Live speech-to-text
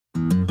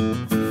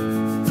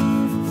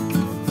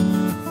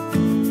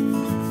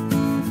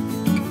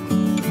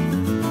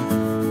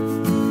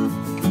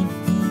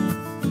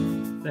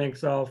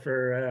thanks all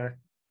for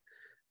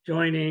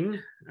joining.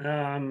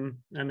 I'm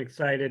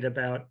excited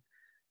about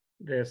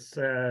this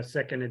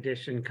second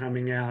edition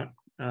coming out.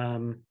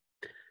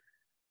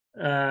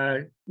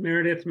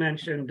 Meredith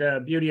mentioned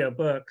Beauty of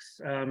Books.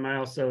 I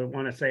also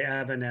want to say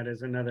Avinet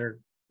is another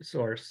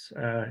source,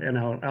 and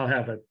I'll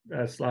have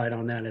a slide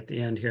on that at the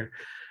end here.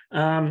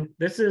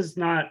 This is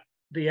not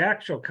the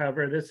actual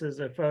cover. This is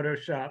a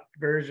photoshopped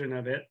version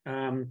of it.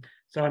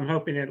 So I'm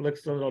hoping it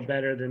looks a little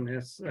better than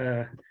this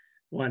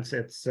once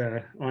it's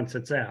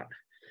out.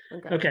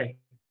 Okay.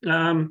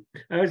 I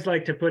always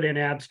like to put in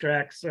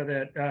abstracts so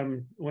that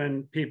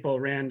when people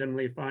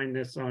randomly find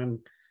this on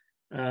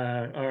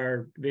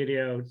our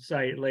video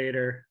site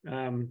later,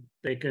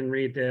 they can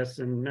read this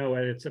and know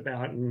what it's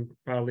about and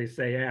probably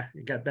say, yeah,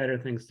 you got better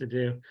things to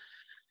do.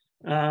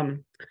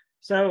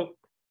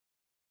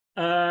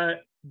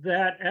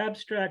 That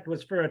abstract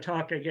was for a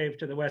talk I gave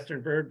to the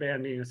Western Bird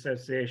Banding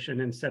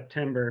Association in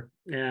September,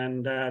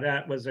 and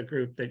that was a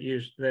group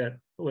that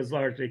was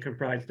largely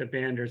comprised of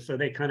banders, so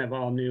they kind of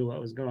all knew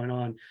what was going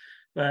on.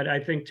 But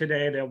I think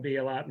today there'll be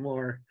a lot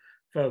more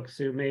folks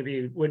who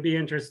maybe would be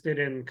interested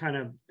in kind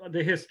of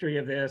the history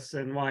of this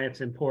and why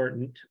it's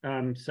important.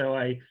 So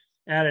I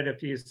added a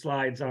few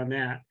slides on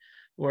that,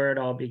 where it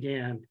all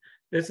began.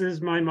 This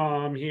is my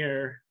mom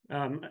here.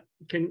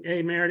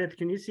 Hey, Meredith,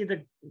 can you see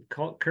the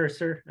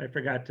cursor? I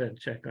forgot to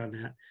check on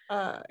that.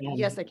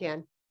 Yes, I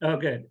can. Oh,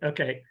 good.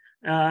 Okay.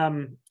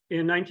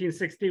 In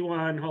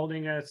 1961,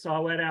 holding a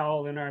saw-whet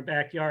owl in our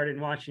backyard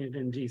in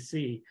Washington,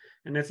 D.C.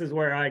 And this is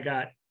where I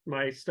got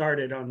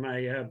started on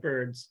my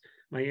birds,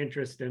 my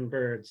interest in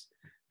birds.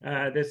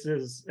 This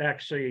is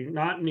actually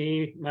not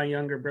me, my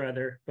younger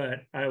brother,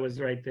 but I was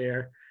right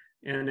there.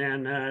 And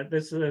then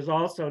this is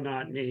also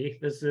not me.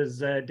 This is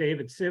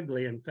David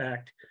Sibley, in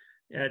fact,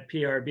 at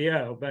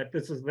PRBO. But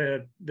this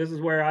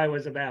is where I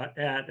was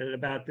at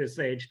about this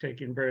age,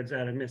 taking birds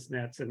out of mist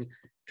nets and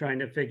trying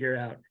to figure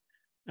out,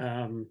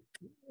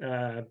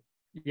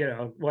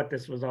 what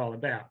this was all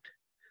about.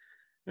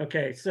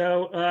 Okay,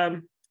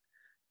 so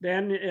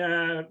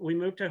then we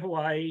moved to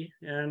Hawaii,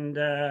 and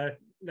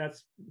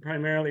that's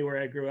primarily where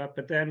I grew up.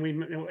 But then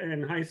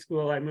in high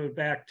school, we moved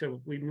back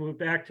to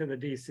the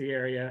DC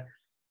area,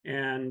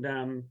 and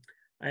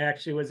I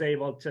actually was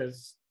able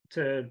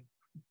to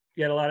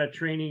get a lot of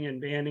training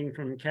and banding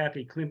from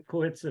Kathy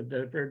Klimkowitz of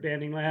the Bird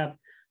Banding Lab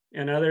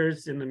and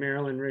others in the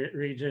Maryland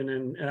region.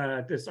 And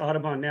this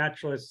Audubon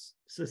Naturalist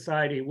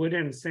Society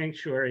Woodend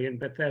Sanctuary in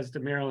Bethesda,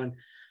 Maryland,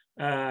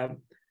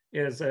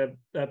 is a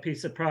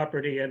piece of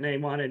property, and they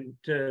wanted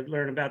to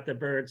learn about the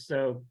birds.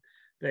 So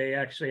they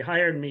actually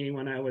hired me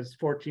when I was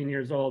 14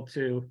 years old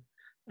to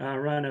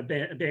run a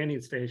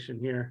banding station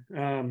here.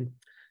 I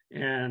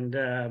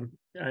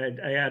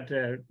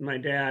had my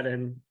dad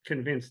and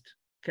convinced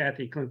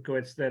Kathy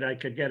Klimkowitz that I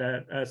could get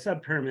a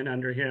sub-permit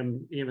under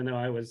him, even though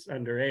I was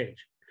underage.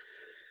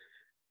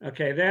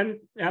 Okay, then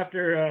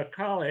after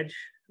college,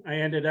 I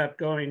ended up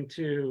going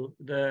to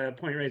the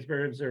Point Reyes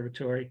Bird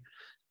Observatory,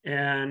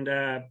 and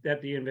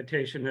at the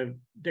invitation of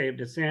Dave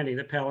DeSanti,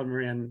 the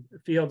Palomarian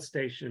field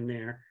station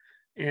there.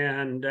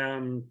 And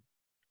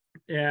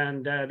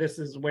this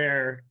is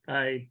where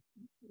I,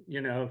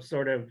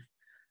 sort of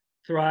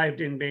thrived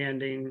in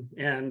banding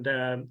and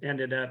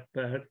ended up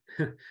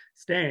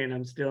staying.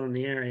 I'm still in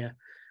the area.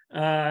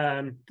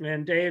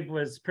 And Dave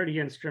was pretty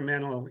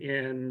instrumental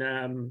in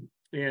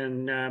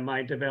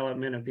my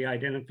development of the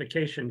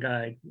identification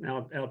guide.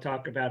 I'll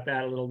talk about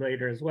that a little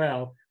later as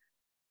well.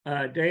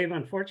 Dave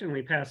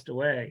unfortunately passed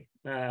away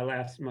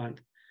last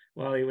month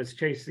while he was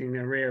chasing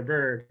a rare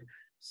bird.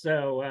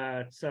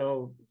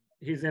 So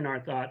he's in our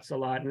thoughts a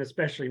lot, and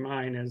especially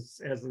mine as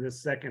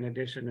this second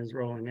edition is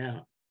rolling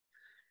out.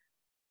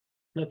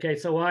 Okay,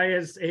 so why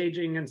is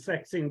aging and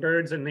sexing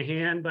birds in the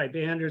hand by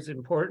banders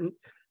important?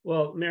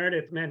 Well,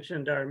 Meredith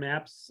mentioned our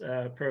MAPS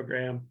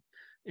program.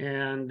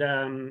 And,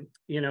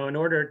 in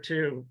order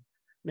to,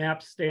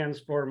 MAPS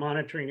stands for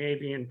Monitoring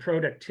Avian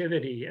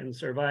Productivity and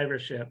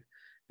Survivorship.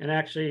 And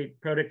actually,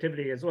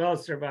 productivity as well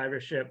as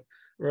survivorship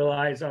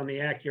relies on the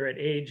accurate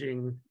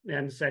aging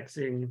and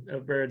sexing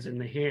of birds in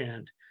the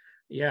hand.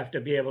 You have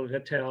to be able to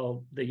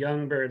tell the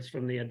young birds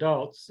from the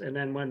adults. And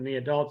then when the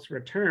adults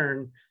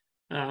return,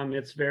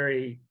 it's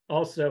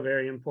also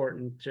very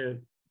important to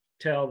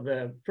tell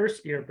the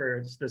first year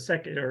birds, the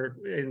second, or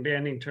in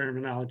banding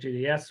terminology,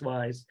 the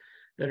SYs,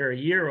 that are a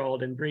year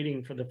old and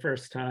breeding for the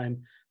first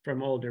time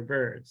from older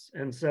birds.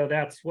 And so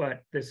that's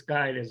what this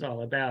guide is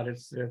all about.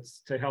 It's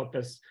to help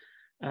us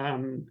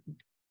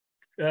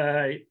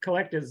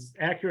collect as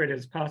accurate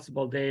as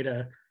possible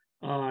data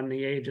on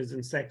the ages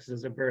and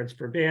sexes of birds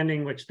for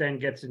banding, which then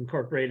gets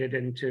incorporated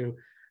into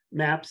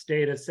MAPS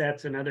data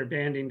sets and other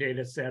banding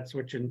data sets,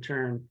 which in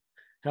turn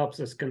helps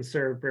us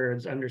conserve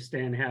birds,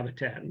 understand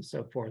habitat, and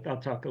so forth. I'll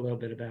talk a little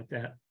bit about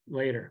that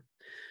later.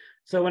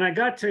 So when I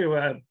got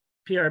to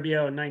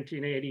PRBO in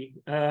 1980,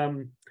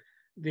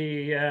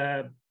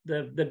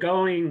 the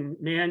going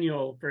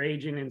manual for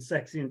aging and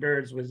sexing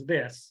birds was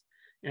this.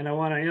 And I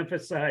want to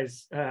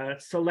emphasize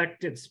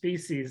selected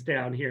species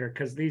down here,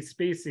 because these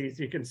species,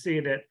 you can see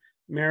that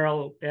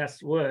Merrill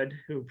S. Wood,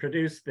 who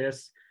produced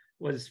this,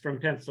 was from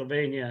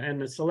Pennsylvania,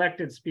 and the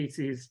selected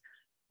species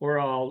were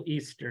all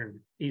East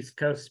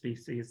Coast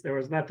species. There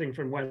was nothing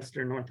from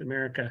Western North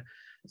America.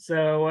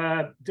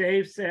 So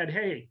Dave said,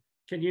 hey,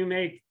 can you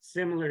make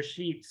similar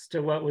sheets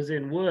to what was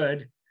in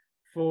Wood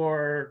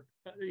for,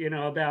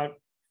 about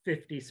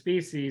 50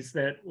 species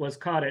that was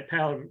caught at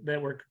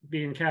that were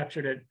being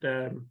captured at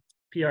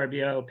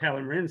PRBO,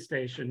 Palo Marin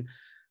Station,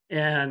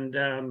 and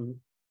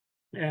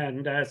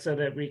so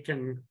that we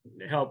can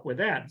help with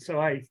that. So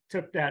I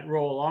took that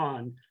role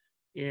on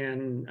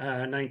in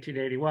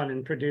 1981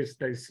 and produced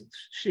those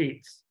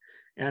sheets.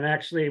 And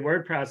actually,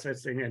 word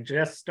processing had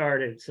just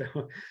started, so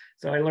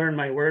I learned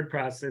my word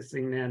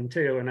processing then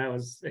too, and I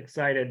was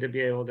excited to be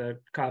able to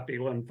copy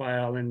one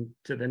file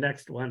into the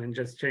next one and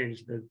just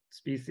change the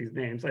species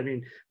names. I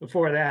mean,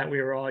 before that,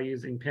 we were all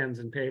using pens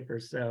and paper,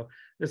 so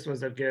this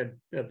was a big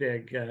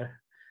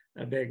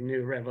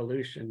new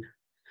revolution.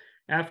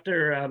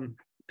 After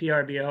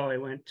PRBO, I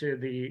went to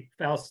the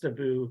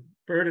Falsterbo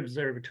Bird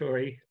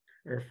Observatory,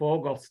 or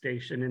Fogel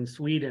Station in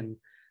Sweden.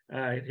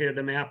 Here,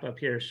 the map up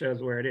here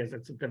shows where it is.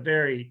 It's at the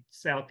very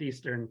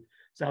southwestern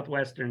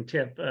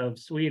tip of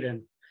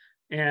Sweden,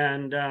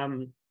 and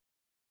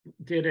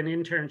did an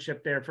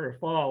internship there for a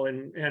fall,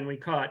 and we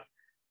caught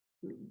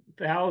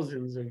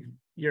thousands of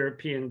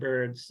European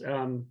birds.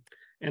 And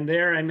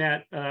there I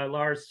met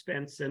Lars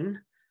Svensson,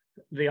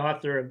 the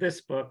author of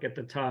this book at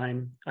the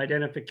time,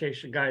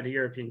 Identification Guide to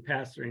European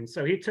Passerines.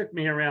 So he took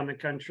me around the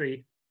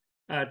country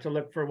to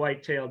look for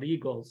white-tailed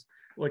eagles,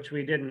 which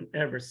we didn't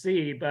ever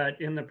see,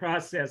 but in the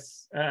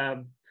process,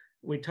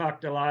 we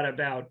talked a lot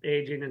about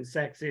aging and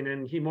sexing,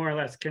 and he more or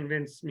less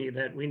convinced me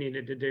that we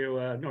needed to do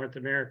a North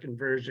American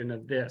version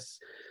of this.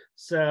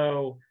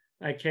 So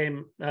I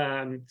came,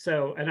 and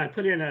I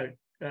put in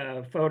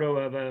a photo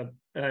of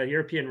a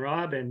European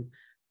robin,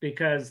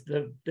 because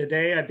the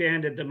day I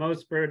banded the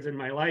most birds in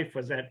my life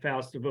was at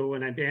Falsterbo,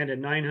 when I banded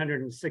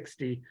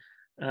 960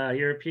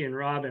 European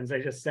robins.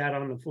 I just sat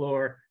on the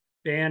floor,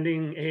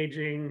 banding,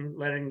 aging,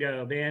 letting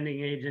go, banding,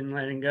 aging,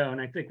 letting go.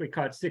 And I think we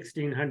caught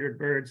 1,600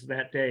 birds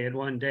that day in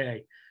one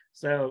day.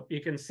 So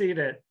you can see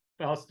that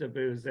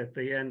Falsterbo is at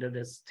the end of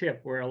this tip,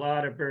 where a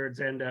lot of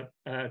birds end up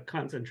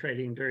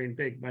concentrating during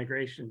big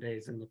migration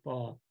days in the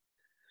fall.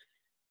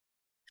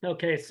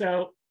 Okay,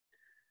 so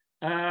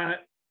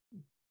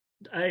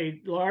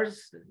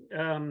Lars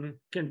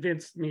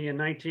convinced me in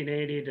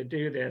 1980 to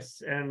do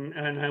this, and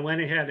I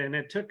went ahead, and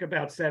it took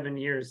about 7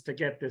 years to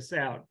get this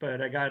out,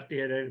 but I got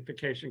the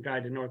Identification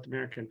Guide to North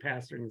American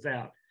Passerines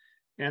out.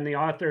 And the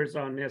authors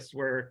on this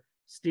were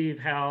Steve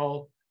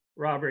Howell,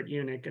 Robert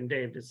Unick, and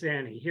Dave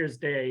DeSanti. Here's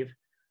Dave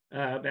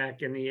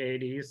back in the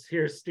 80s.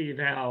 Here's Steve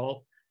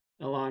Howell,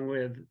 along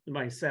with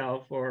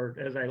myself, or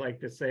as I like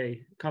to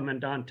say,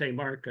 Comandante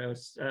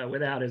Marcos,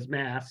 without his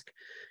mask.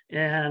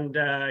 And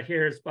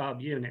here's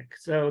Bob Unick.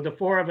 So the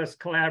four of us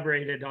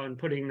collaborated on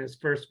putting this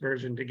first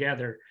version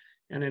together,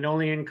 and it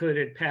only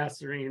included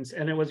passerines.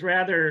 And it was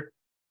rather,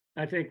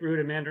 I think,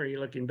 rudimentary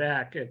looking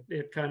back.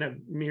 It kind of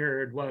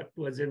mirrored what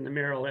was in the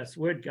Merrill S.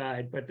 Wood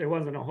guide, but there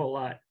wasn't a whole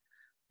lot.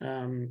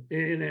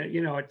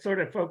 It sort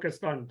of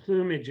focused on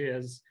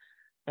plumages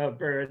of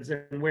birds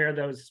and where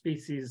those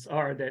species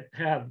are that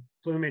have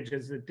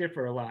plumages that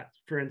differ a lot.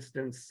 For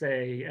instance,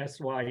 say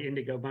SY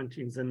indigo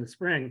buntings in the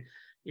spring,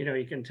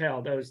 you can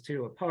tell those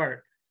two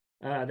apart,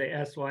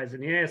 the SYs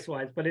and the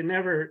ASYs, but it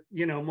never,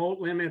 molt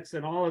limits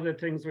and all of the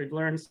things we've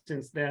learned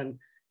since then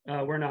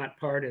were not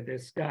part of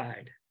this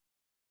guide.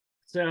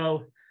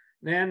 So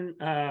then,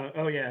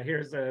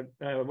 here's a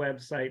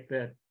website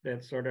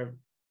that sort of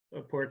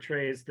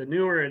portrays the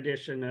newer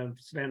edition of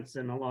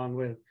Svensson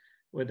along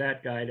with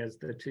that guide as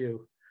the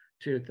two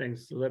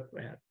things to look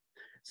at.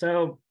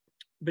 So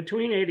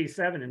between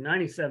 87 and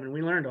 97,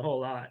 we learned a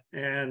whole lot,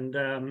 and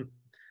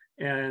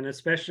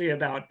especially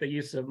about the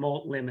use of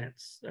molt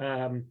limits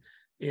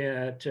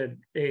to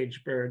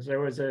age birds. There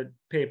was a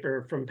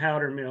paper from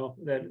Powder Mill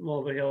that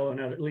Mulvihill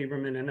and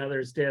Lieberman and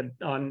others did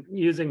on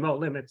using molt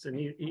limits in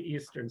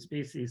Eastern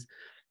species.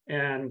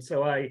 And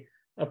so I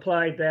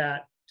applied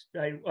that.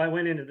 I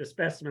went into the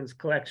specimens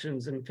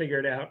collections and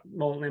figured out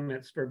molt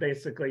limits for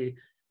basically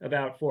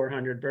about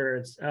 400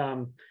 birds.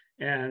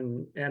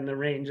 And the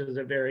ranges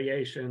of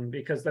variation,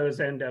 because those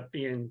end up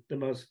being the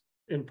most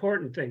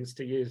important things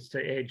to use to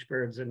age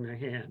birds in the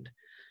hand.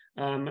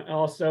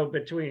 Also,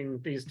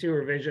 between these two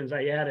revisions,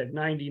 I added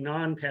 90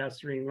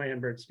 non-passerine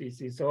landbird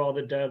species, so all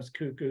the doves,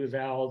 cuckoos,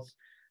 owls,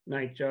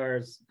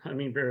 nightjars,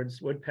 hummingbirds,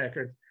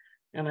 woodpeckers.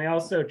 And I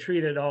also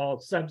treated all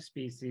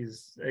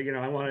subspecies.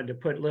 I wanted to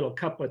put little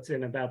couplets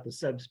in about the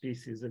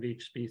subspecies of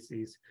each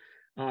species.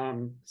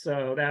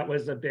 So that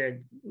was a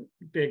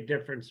big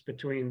difference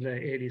between the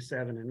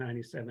 87 and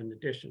 97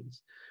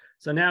 editions.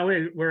 So now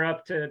we're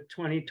up to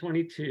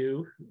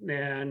 2022,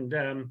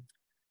 and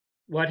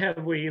what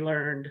have we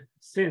learned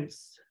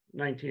since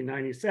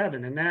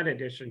 1997? And that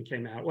edition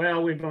came out.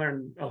 Well, we've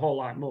learned a whole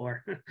lot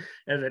more,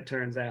 as it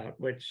turns out,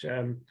 which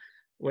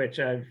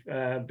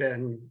I've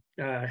been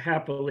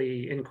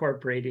happily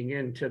incorporating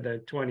into the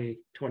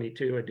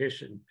 2022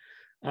 edition.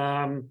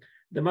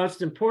 the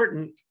most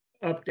important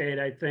update,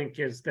 I think,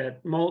 is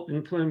that molt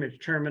and plumage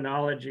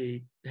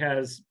terminology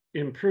has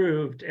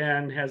improved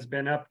and has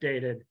been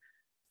updated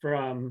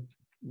from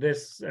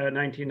this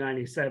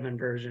 1997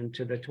 version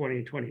to the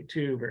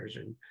 2022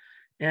 version.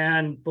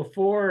 And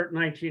before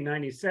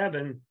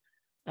 1997,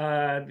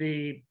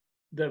 the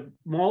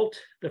molt,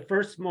 the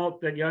first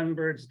molt that young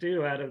birds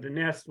do out of the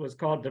nest was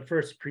called the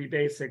first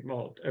pre-basic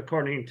molt,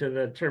 according to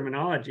the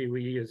terminology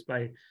we use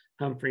by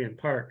Humphrey and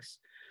Parkes.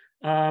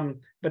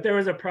 But there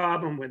was a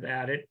problem with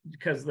that,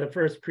 because the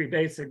first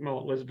pre-basic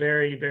molt was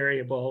very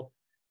variable,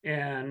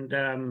 and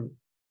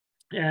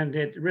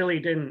it really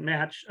didn't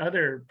match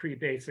other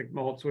pre-basic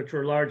molts, which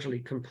were largely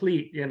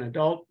complete in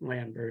adult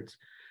land birds.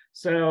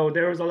 So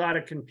there was a lot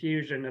of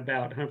confusion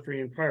about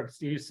Humphrey and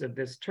Parkes' use of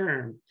this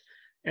term.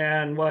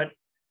 And what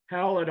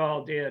Howell et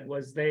al. Did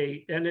was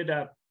they ended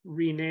up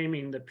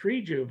renaming the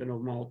pre-juvenile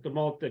molt, the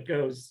molt that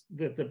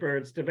the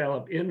birds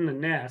develop in the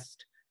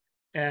nest,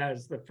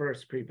 as the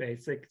first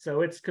pre-basic.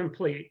 So it's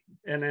complete.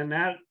 And then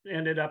that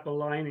ended up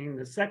aligning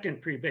the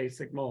second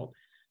pre-basic molt,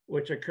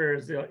 which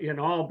occurs in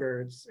all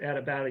birds at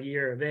about a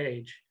year of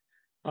age.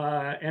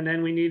 And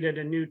then we needed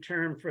a new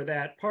term for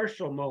that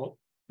partial molt.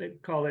 They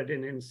call it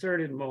an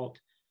inserted molt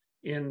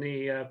in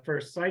the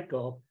first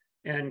cycle,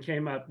 and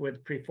came up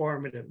with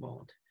preformative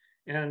molt.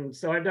 And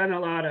so I've done a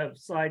lot of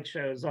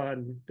slideshows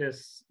on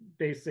this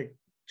basic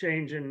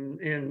change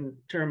in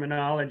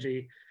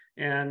terminology.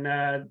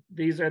 And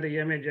these are the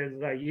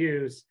images I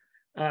use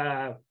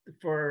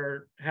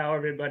for how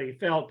everybody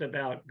felt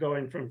about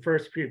going from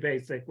first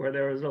pre-basic, where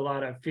there was a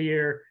lot of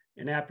fear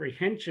and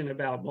apprehension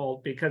about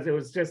molt, because it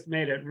was just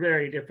made it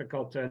very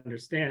difficult to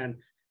understand,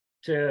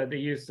 to the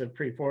use of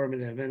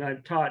preformative. And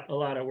I've taught a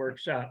lot of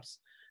workshops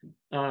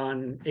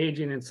on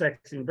aging and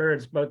sexing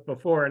birds, both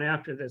before and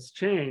after this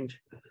change.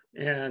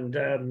 And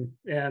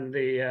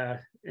the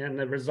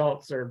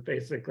results are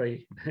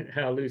basically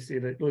how Lucy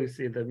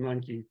the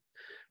monkey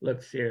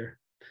looks here.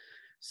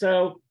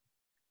 So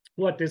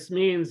what this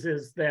means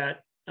is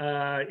that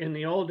in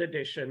the old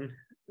edition,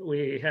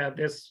 we have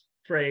this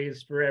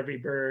phrase for every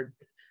bird: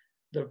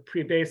 the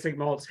pre-basic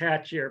molts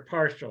hatchy or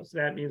partial. So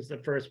that means the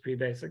first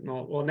pre-basic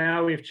molt. Well,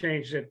 now we've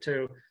changed it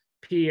to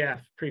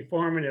PF,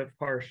 preformative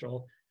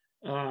partial.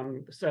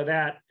 So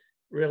that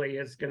really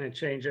is going to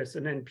change this.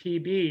 And then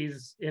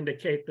PBs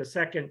indicate the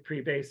second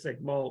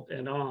pre-basic molt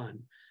and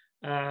on.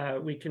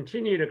 We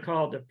continue to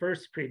call the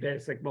first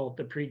pre-basic molt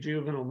the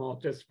pre-juvenile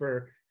molt, just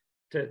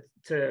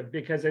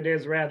because it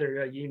is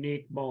rather a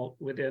unique molt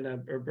within a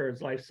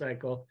bird's life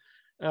cycle.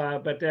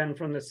 But then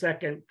from the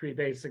second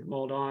pre-basic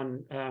molt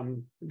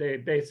on, they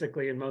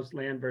basically, in most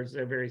land birds,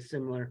 they're very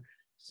similar.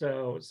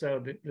 So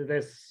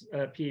this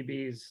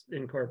PBs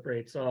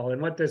incorporates all.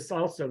 And what this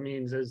also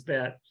means is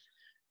that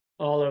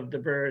all of the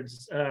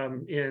birds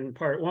in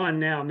part one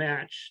now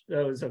match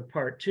those of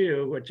part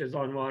two, which is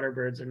on water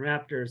birds and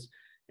raptors.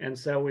 And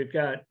so we've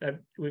got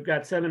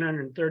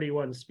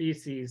 731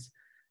 species,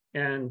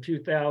 and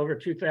over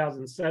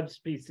 2,000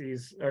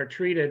 subspecies are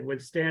treated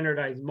with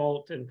standardized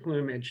molt and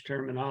plumage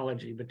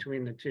terminology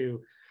between the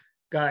two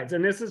guides.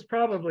 And this is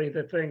probably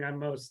the thing I'm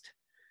most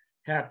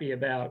happy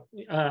about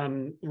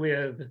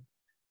with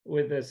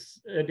this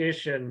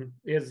edition,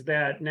 is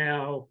that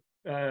now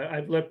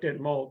I've looked at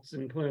molts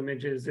and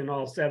plumages in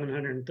all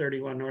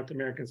 731 North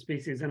American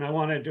species, and I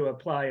wanted to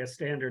apply a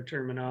standard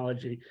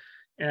terminology.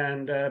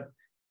 And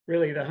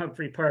really, the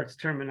Humphrey Parkes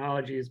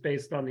terminology is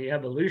based on the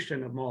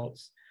evolution of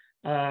molts.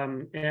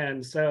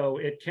 And so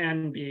it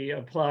can be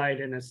applied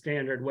in a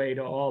standard way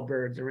to all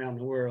birds around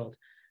the world.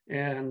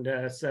 And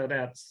so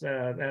that's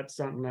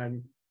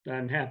something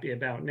I'm happy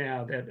about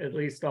now, that at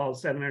least all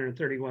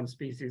 731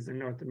 species in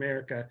North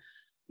America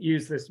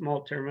use this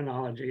molt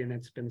terminology, and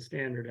it's been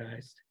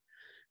standardized.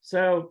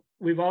 So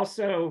we've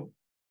also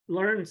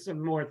learned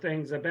some more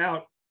things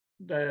about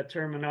the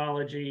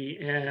terminology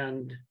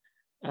and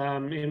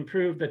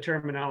improved the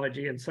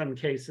terminology in some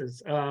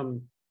cases.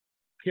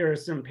 Here are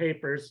some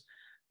papers.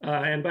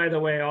 And by the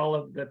way, all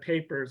of the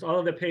papers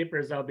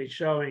I'll be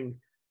showing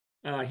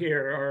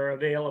here are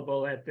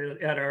available at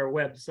our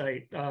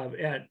website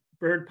at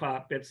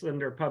BirdPop. It's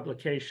under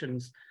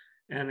publications,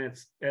 and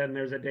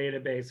there's a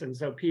database, and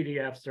so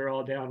PDFs are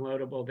all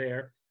downloadable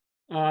there.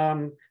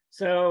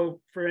 So,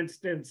 for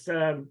instance,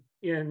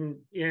 in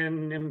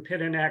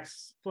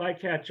Impidinax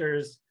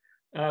flycatchers,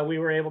 we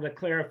were able to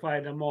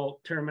clarify the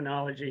molt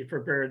terminology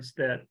for birds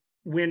that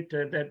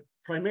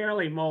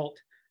primarily molt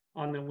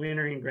on the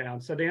wintering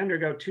grounds. So they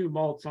undergo two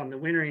molts on the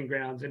wintering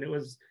grounds, and it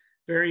was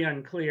very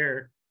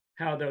unclear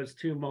how those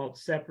two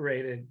molts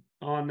separated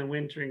on the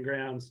wintering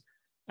grounds.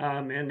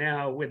 And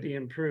now with the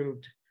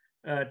improved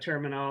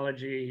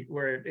terminology,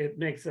 where it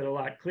makes it a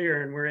lot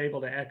clearer, and we're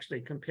able to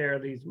actually compare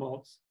these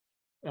molts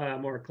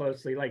more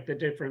closely, like the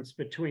difference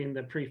between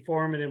the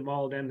preformative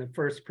molt and the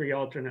first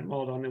pre-alternate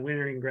molt on the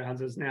wintering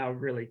grounds is now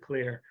really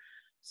clear.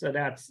 So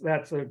that's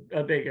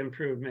a big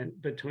improvement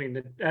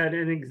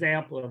an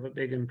example of a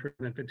big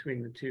improvement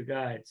between the two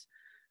guides.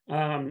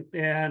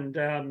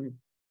 In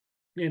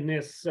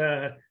this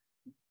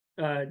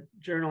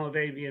Journal of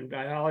Avian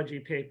Biology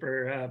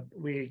paper,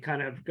 we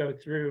kind of go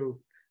through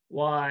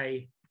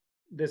why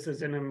this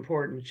is an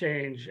important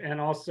change,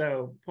 and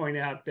also point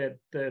out that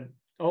the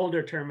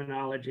older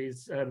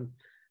terminologies,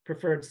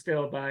 preferred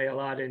still by a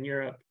lot in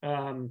Europe,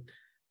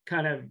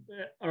 kind of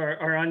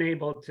are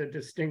unable to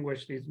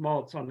distinguish these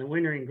molts on the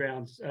wintering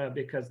grounds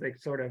because they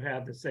sort of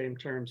have the same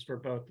terms for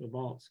both the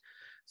molts.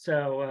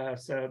 So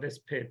this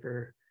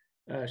paper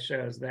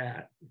shows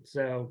that.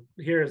 So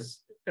here's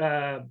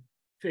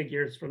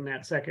figures from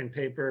that second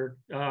paper,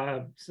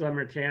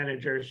 summer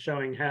tanagers,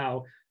 showing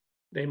how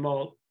they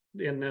molt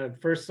in the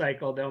first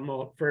cycle. They'll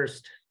molt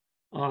first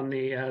on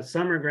the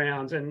summer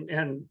grounds,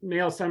 and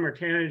male summer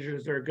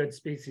tanagers are a good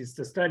species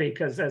to study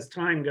because as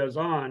time goes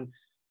on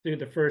through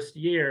the first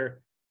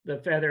year, the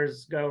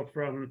feathers go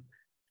from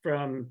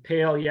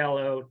pale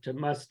yellow to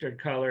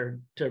mustard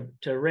colored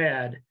to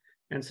red.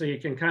 And so you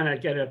can kind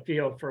of get a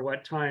feel for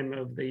what time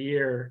of the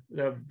year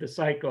of the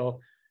cycle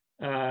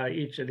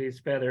each of these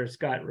feathers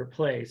got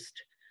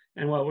replaced.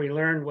 And what we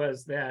learned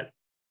was that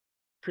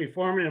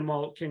preformative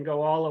molt can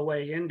go all the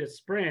way into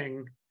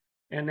spring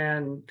and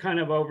then kind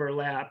of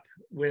overlap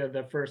with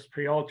the first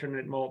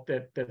pre-alternate molt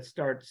that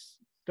starts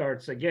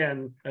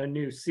again a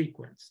new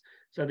sequence.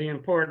 So the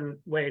important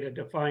way to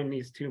define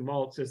these two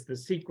molts is the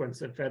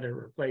sequence of feather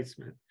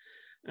replacement,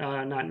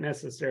 not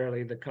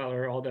necessarily the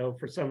color, although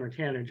for summer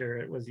tanager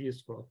it was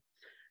useful.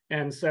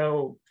 And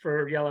so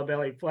for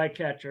yellow-bellied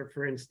flycatcher,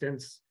 for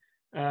instance,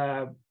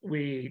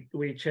 we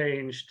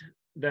changed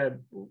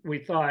we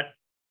thought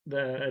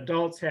the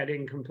adults had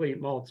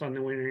incomplete molts on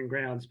the wintering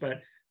grounds,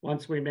 but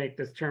once we make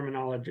this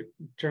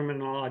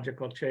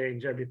terminological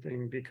change,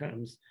 everything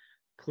becomes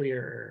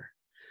clearer.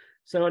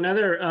 So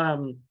another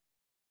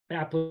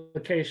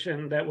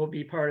application that will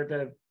be part of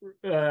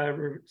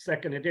the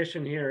second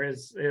edition here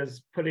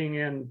is putting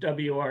in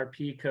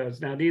WRP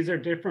codes. Now these are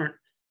different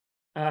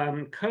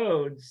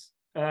codes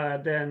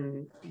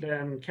than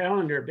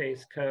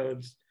calendar-based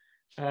codes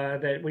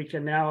that we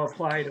can now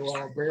apply to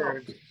all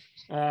birds,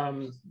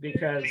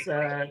 because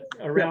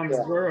around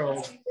the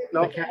world,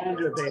 the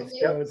calendar-based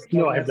codes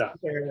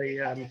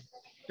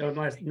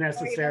don't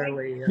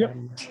necessarily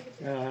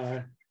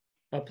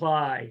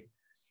apply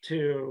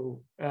to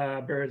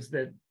birds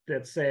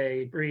that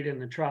say breed in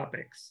the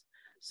tropics.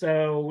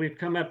 So we've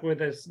come up with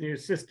this new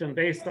system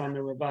based on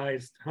the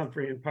revised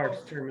Humphrey and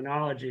Parks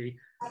terminology,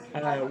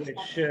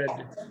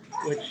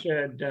 which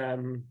should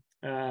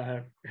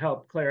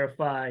help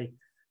clarify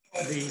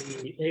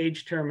the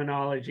age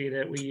terminology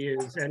that we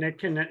use, and it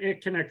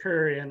can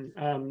occur in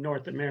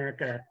North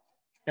America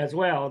as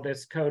well.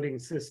 This coding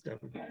system,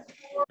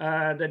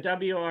 the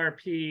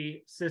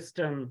WRP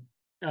system,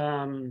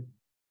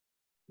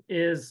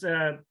 is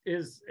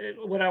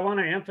what I want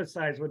to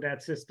emphasize with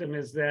that system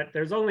is that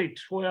there's only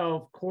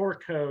 12 core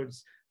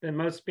codes that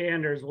most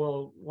banders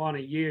will want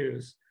to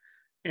use,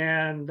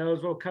 and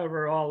those will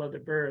cover all of the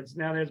birds.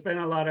 Now, there's been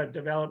a lot of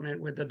development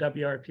with the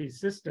WRP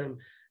system,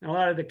 and a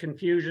lot of the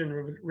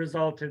confusion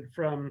resulted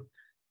from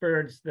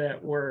birds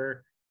that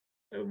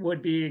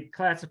would be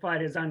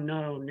classified as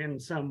unknown in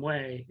some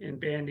way in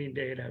banding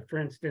data. For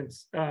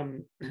instance,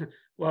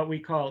 what we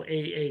call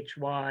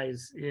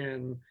AHYs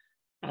in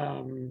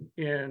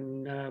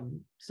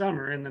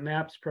summer in the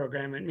MAPS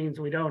program. It means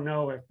we don't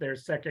know if they're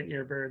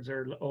second-year birds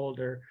or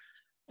older.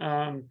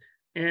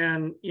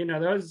 And you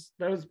know,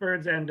 those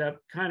birds end up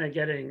kind of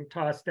getting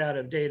tossed out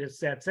of data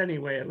sets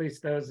anyway, at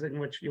least those in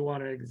which you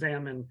want to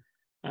examine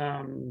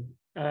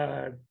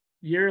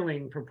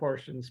yearling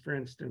proportions, for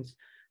instance.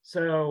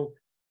 So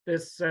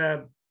this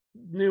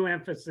new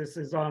emphasis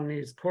is on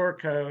these core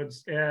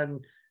codes,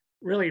 and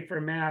really for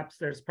maps,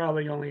 there's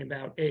probably only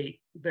about 8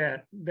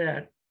 that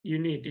you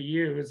need to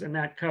use, and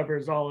that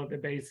covers all of the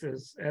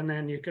bases. And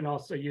then you can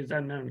also use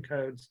unknown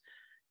codes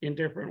in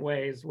different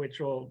ways,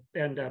 which will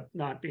end up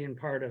not being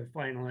part of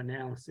final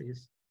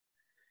analyses.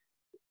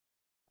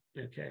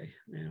 Okay,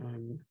 now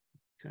I'm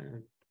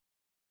kind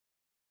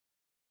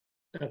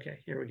of, okay,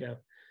 here we go.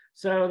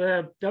 So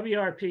the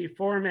WRP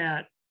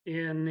format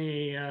in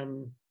the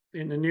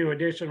new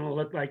edition will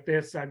look like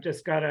this. I've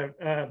just got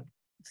a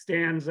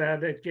stanza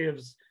that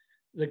gives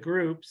the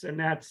groups, and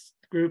that's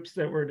groups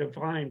that were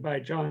defined by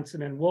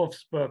Johnson and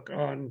Wolf's book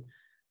on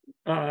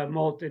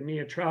molt and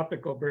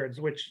neotropical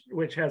birds,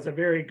 which has a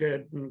very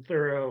good and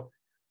thorough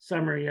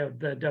summary of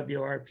the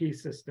WRP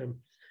system.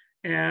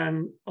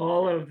 And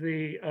all of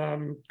the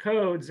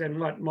codes and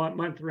what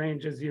month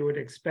ranges you would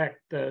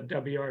expect the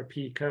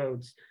WRP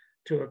codes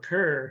to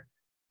occur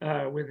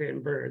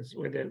within birds,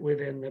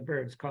 within the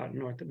birds caught in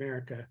North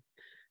America.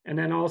 And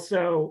then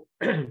also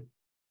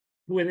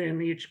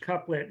within each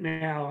couplet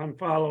now, I'm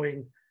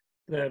following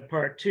the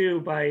part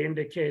 2 by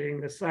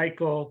indicating the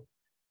cycle,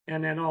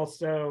 and then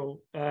also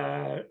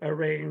a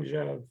range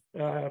of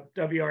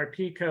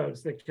WRP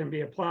codes that can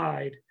be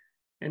applied.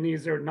 And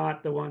these are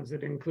not the ones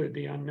that include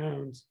the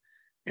unknowns.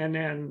 And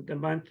then the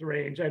month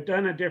range. I've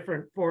done a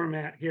different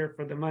format here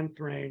for the month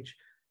range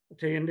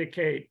to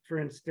indicate, for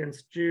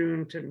instance,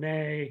 June to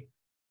May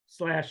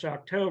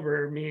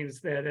 /October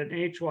means that an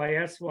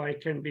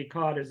HYSY can be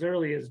caught as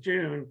early as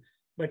June,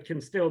 but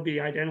can still be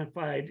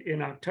identified in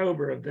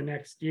October of the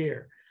next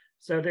year.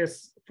 So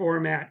this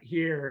format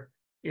here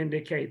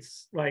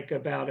indicates like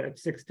about a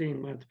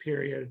 16-month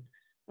period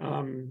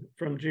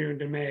from June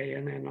to May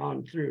and then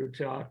on through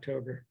to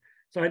October.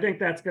 So I think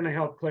that's going to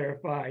help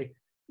clarify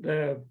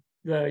the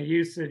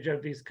usage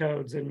of these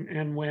codes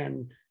and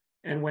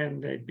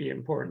when they'd be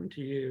important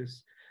to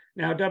use.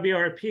 Now,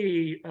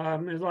 WRP,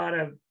 there's a lot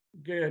of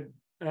good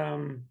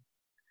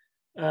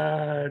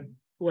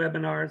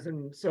webinars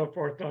and so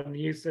forth on the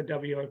use of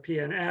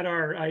WRP. And at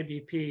our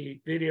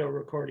IBP video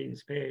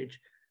recordings page,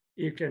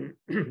 you can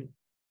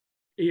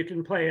you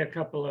can play a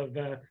couple of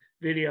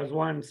videos,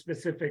 one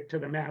specific to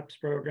the MAPS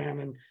program.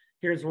 And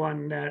here's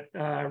one that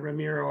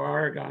Ramiro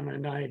Aragon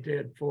and I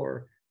did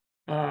for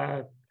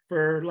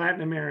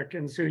Latin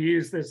Americans who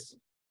use this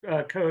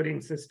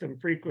coding system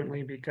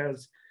frequently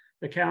because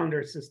the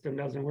calendar system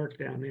doesn't work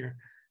down there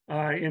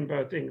in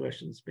both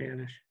English and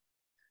Spanish.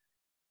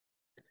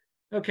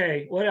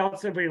 Okay, what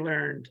else have we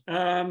learned?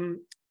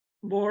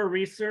 More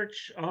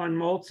research on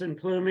molts and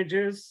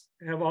plumages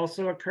have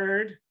also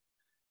occurred.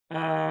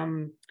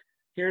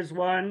 Here's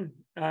one.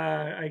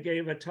 I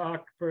gave a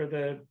talk for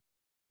the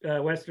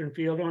Western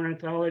field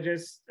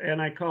ornithologists,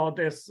 and I called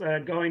this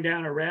Going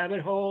Down a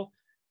Rabbit Hole.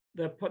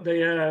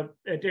 The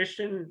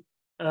edition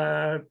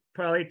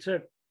probably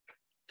took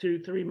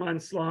 2-3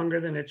 months longer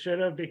than it should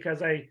have,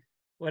 because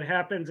what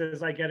happens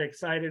is I get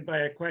excited by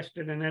a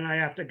question and then I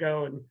have to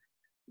go and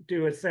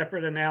do a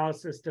separate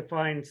analysis to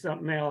find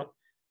something out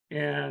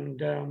and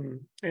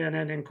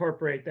then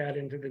incorporate that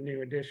into the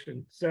new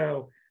edition.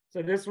 So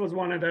this was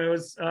one of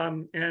those,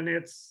 and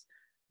it's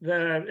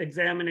the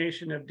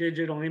examination of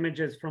digital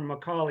images from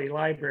Macaulay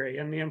Library.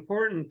 And the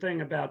important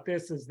thing about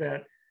this is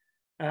that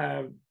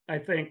I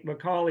think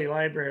Macaulay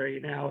Library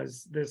now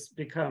has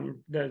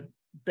become the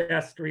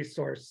best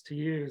resource to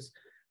use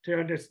to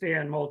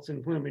understand molts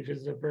and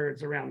plumages of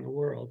birds around the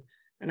world.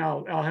 And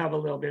I'll have a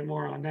little bit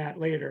more on that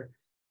later.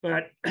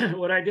 But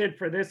what I did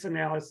for this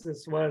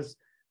analysis was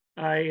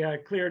I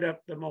cleared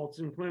up the molts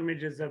and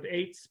plumages of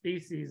 8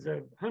 species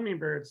of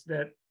hummingbirds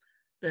that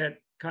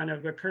kind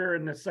of occur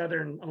in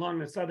along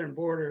the southern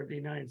border of the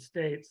United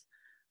States.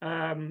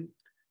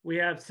 We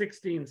have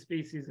 16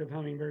 species of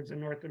hummingbirds in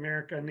North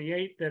America, and the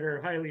 8 that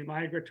are highly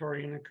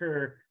migratory and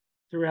occur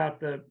throughout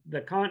the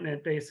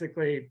continent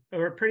basically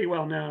are pretty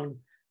well known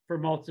for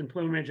molts and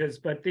plumages.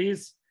 But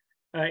these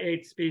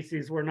 8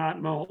 species were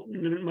not well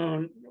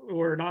known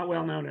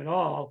at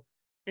all,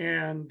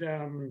 and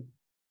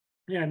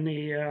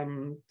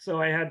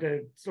so I had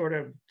to sort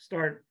of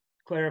start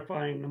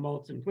clarifying the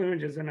molts and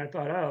plumages, and I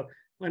thought, oh,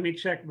 let me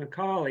check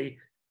Macaulay,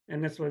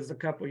 and this was a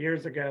couple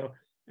years ago,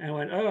 and I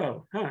went,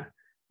 oh,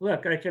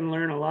 look, I can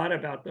learn a lot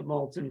about the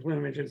molts and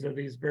plumages of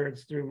these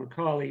birds through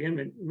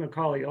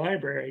Macaulay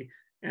Library,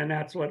 and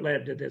that's what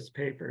led to this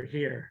paper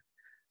here.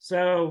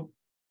 So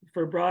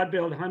for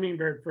broad-billed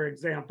hummingbird, for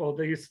example,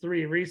 these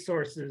 3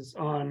 resources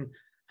on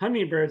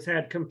hummingbirds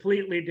had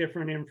completely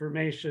different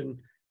information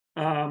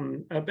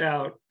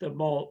about the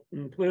molt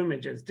and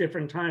plumages,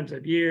 different times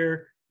of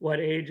year, what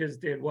ages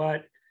did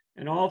what,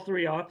 and all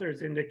 3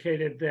 authors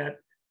indicated that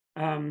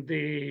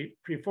the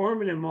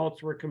preformative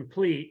molts were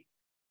complete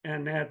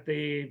and that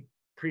the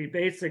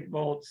pre-basic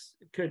molts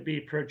could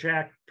be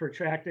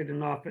protracted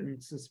and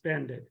often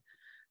suspended.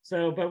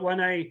 So, but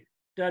when I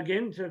dug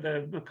into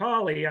the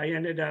Macaulay, I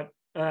ended up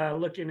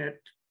looking at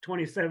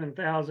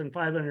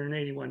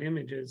 27,581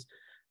 images.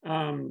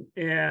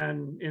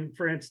 And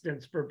for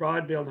instance, for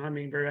broad-billed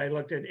hummingbird, I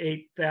looked at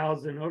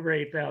over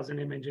 8,000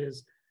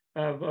 images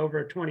of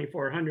over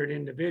 2,400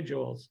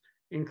 individuals,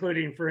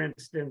 including, for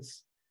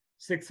instance,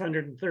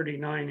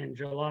 639 in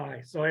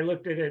July. So I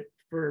looked at it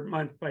for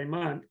month by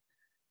month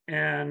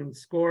and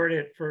scored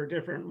it for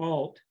different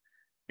molt.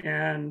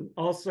 And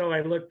also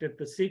I looked at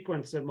the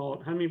sequence of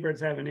molt.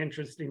 Hummingbirds have an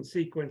interesting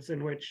sequence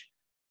in which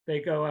they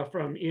go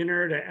from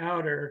inner to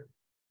outer,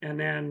 and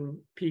then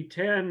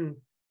P10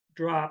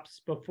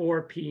 drops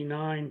before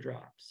P9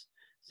 drops.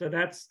 So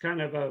that's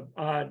kind of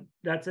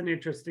that's an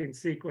interesting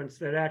sequence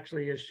that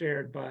actually is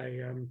shared by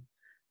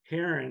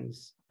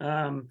herons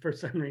for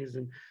some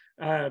reason,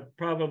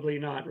 probably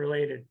not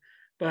related.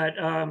 But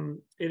at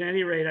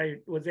any rate, I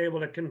was able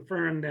to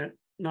confirm that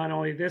not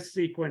only this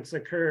sequence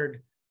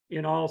occurred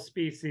in all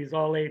species,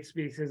 all 8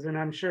 species, and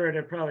I'm sure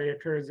it probably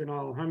occurs in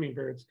all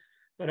hummingbirds,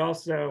 but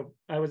also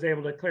I was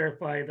able to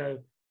clarify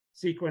the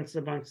sequence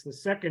amongst the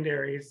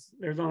secondaries.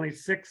 There's only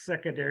 6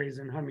 secondaries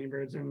in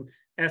hummingbirds, and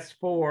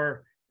S4,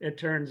 it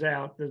turns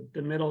out,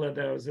 the middle of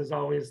those is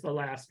always the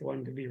last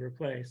one to be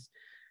replaced.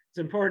 It's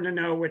important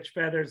to know which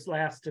feathers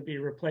last to be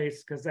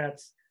replaced, because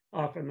that's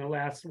often the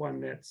last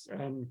one that's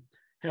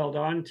held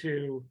on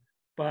to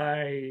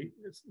by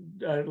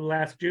the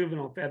last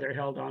juvenile feather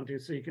held onto,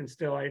 so you can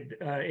still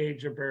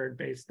age a bird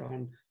based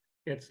on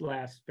its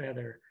last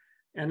feather.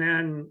 And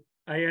then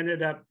I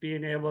ended up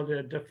being able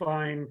to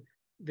define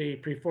the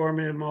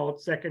preformative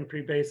molt, second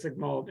pre-basic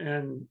molt,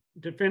 and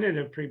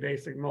definitive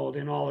pre-basic molt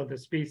in all of the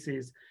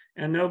species.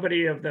 And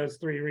nobody of those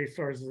 3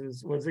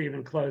 resources was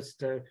even close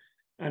to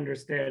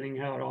understanding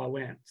how it all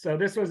went. So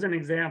this was an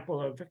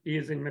example of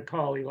using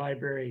Macaulay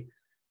Library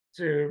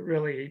to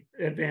really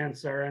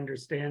advance our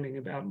understanding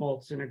about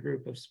molts in a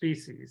group of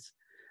species.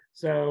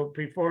 So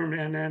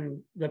and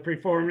then the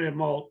preformative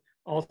molt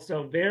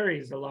also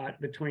varies a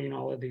lot between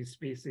all of these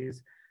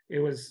species. It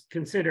was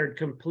considered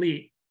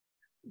complete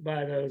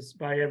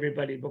by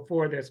everybody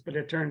before this, but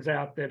it turns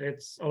out that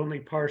it's only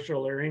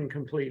partial or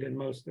incomplete in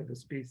most of the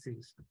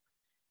species.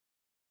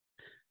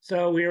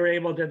 So we were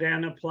able to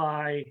then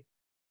apply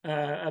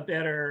a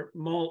better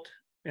molt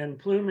and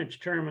plumage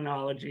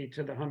terminology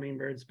to the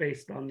hummingbirds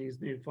based on these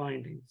new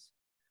findings.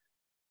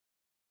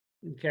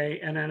 Okay,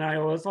 and then I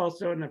was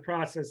also in the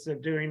process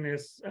of doing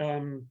this,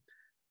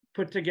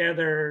 put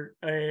together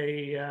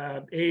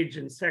a age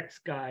and sex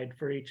guide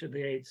for each of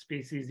the 8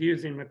 species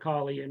using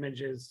Macaulay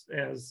images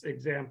as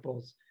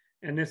examples.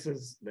 And this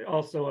is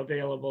also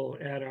available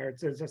at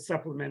there's a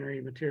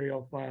supplementary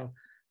material file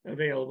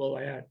available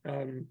at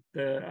the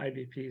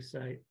IBP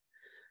site.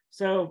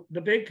 So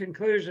the big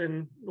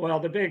conclusion, well,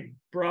 the big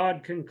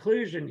broad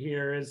conclusion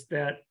here is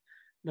that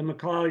the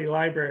Macaulay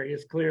Library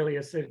is clearly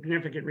a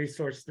significant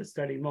resource to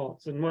study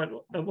molts. And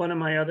one of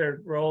my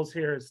other roles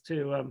here is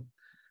to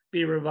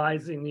be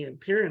revising the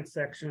appearance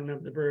section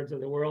of the Birds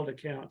of the World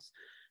accounts.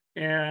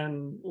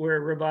 And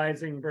we're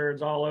revising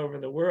birds all over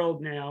the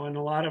world now, and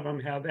a lot of them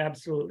have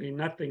absolutely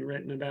nothing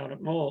written about a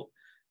molt.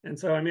 And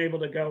so I'm able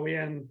to go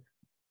in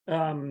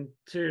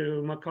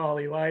to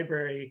Macaulay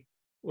Library,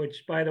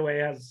 which, by the way,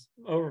 has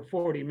over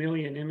 40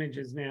 million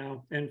images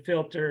now, and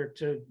filter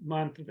to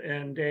month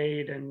and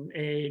date and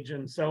age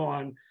and so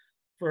on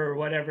for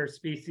whatever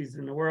species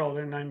in the world.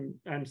 And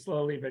I'm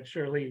slowly but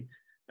surely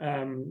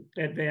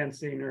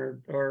advancing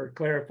or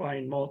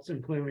clarifying molts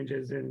and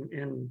plumages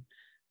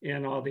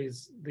in all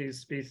these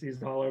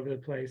species all over the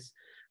place.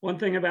 One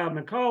thing about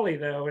Macaulay,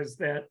 though, is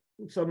that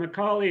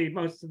Macaulay,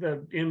 most of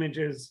the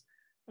images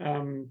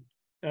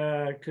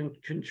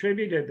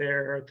contributed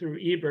there are through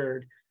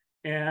eBird.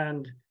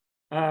 And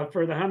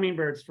for the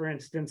hummingbirds, for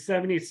instance,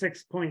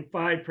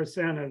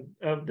 76.5%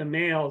 of the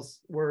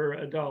males were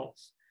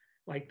adults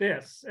like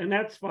this. And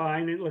that's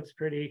fine. It looks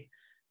pretty.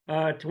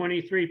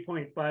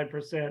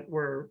 23.5%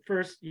 were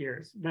first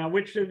years. Now,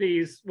 which of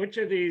these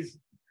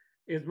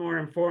is more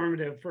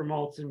informative for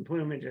molts and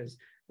plumages?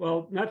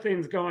 Well,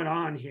 nothing's going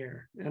on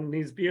here. And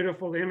these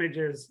beautiful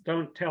images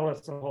don't tell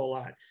us a whole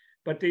lot.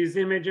 But these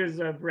images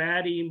of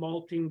ratty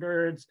molting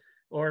birds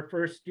or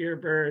first year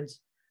birds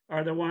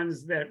are the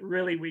ones that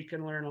really we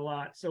can learn a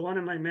lot. So one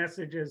of my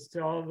messages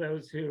to all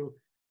those who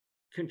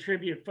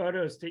contribute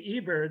photos to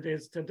eBird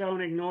is to don't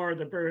ignore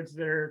the birds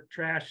that are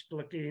trashed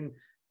looking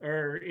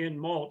or in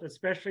molt,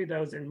 especially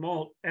those in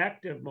molt,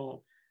 active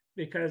molt,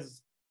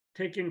 because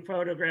taking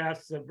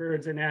photographs of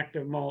birds in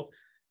active molt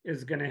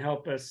is going to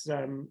help us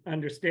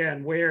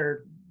understand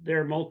where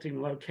they're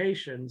molting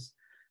locations.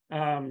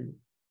 And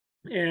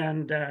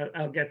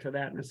I'll get to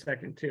that in a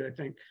second too, I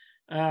think.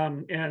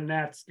 And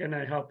that's going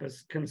to help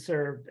us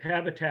conserve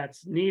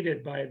habitats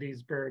needed by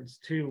these birds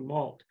to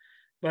molt.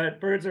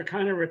 But birds are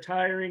kind of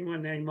retiring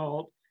when they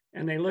molt,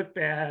 and they look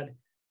bad.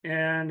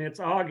 And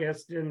it's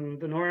August in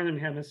the Northern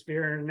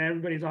Hemisphere, and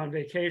everybody's on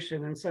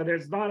vacation. And so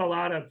there's not a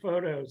lot of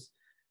photos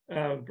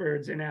of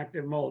birds in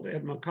active molt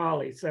at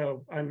Macaulay.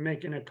 So I'm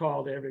making a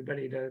call to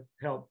everybody to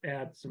help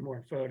add some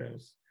more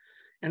photos.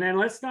 And then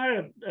let's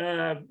not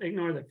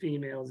ignore the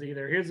females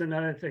either. Here's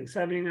another thing.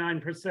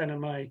 79% of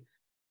my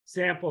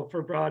sample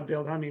for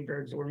broad-billed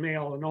hummingbirds were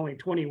male, and only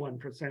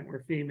 21%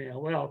 were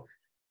female. Well,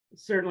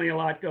 certainly a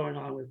lot going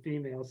on with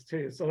females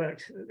too. So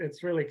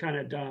it's really kind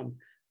of dumb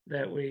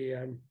that we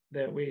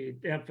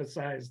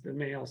emphasize the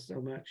male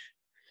so much.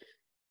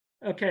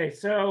 Okay,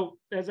 so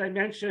as I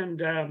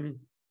mentioned,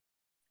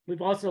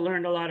 we've also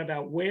learned a lot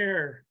about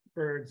where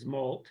birds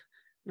molt,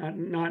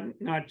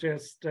 not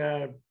just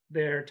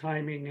their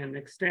timing and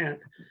extent,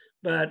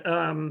 but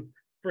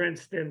for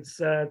instance,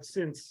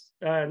 since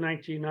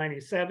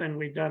 1997,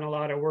 we've done a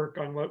lot of work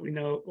on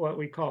what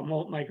we call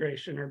molt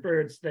migration, or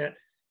birds that,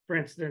 for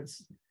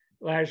instance,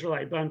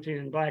 lazuli bunting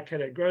and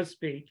black-headed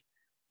grosbeak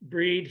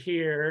breed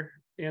here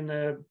in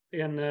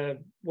the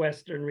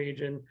western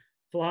region,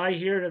 fly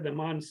here to the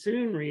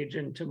monsoon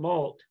region to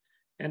molt,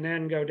 and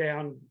then go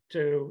down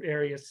to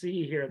area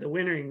C here, the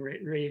wintering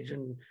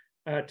region,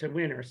 to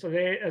winter. So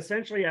they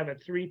essentially have a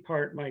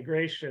 3-part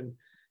migration.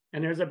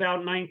 And there's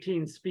about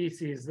 19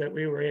 species that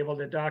we were able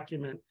to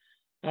document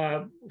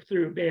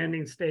through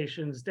banding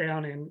stations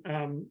down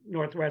in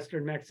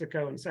northwestern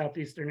Mexico and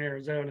southeastern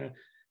Arizona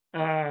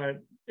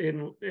that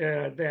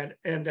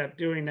end up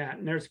doing that.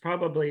 And there's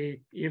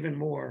probably even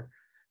more.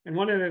 And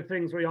one of the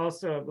things we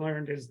also have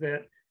learned is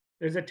that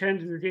there's a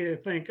tendency to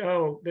think,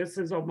 oh, this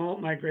is a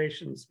molt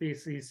migration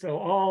species, so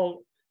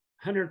all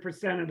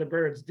 100% of the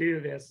birds do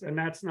this, and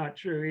that's not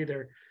true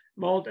either.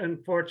 Molt,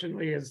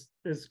 unfortunately, is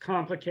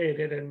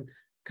complicated and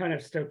kind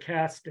of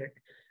stochastic.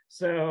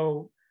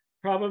 So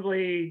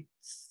probably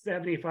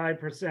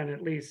 75%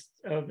 at least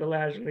of the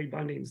lazuli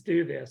buntings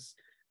do this,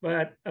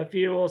 but a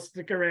few will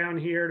stick around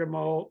here to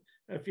molt,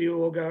 a few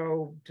will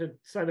go to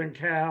Southern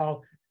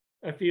Cal,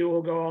 a few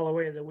will go all the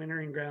way to the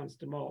wintering grounds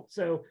to molt.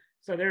 So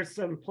there's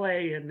some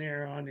play in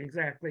there on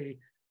exactly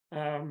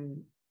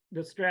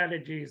the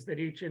strategies that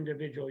each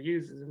individual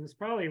uses, and it's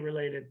probably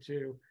related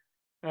to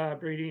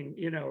breeding,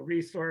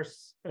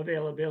 resource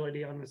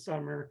availability on the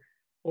summer,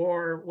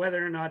 or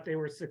whether or not they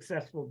were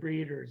successful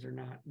breeders or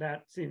not.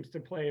 That seems to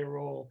play a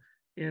role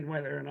in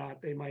whether or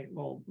not they might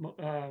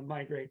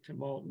migrate to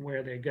molt and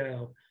where they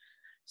go.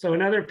 So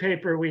another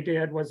paper we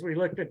did was we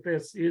looked at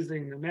this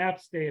using the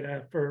MAPS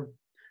data for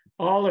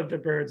all of the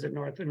birds in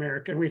North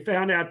America. And we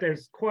found out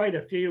there's quite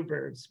a few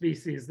bird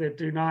species that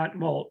do not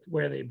molt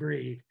where they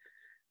breed.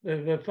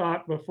 The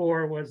thought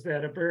before was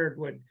that a bird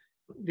would,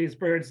 these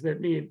birds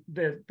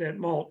that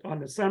molt on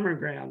the summer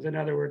grounds, in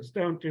other words,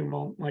 don't do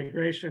molt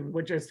migration,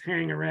 would just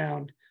hang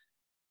around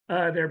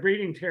their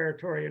breeding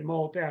territory and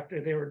molt after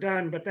they were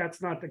done. But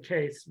that's not the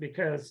case,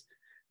 because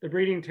the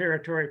breeding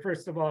territory,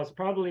 first of all, is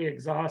probably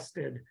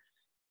exhausted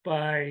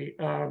by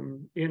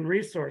in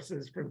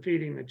resources from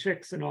feeding the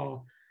chicks and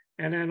all.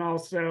 And then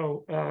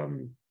also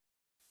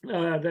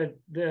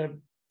the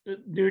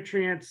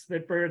nutrients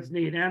that birds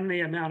need and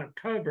the amount of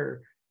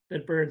cover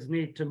that birds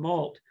need to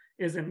molt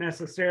isn't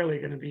necessarily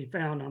going to be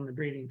found on the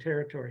breeding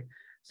territory.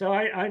 So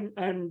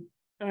I'm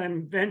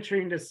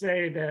venturing to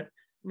say that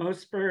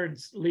most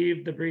birds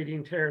leave the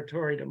breeding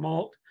territory to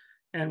molt,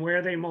 and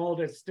where they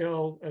molt is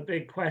still a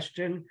big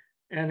question,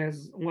 and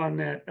is one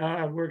that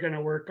we're going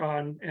to work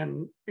on,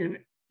 and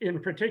in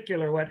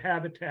particular, what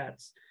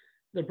habitats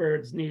the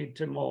birds need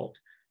to molt,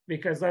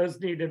 because those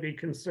need to be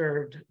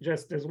conserved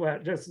just as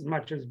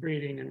much as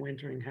breeding and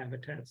wintering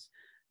habitats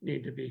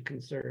need to be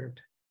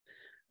conserved.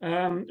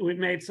 We've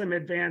made some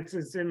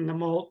advances in the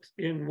molt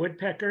in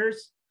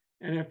woodpeckers,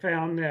 and have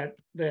found that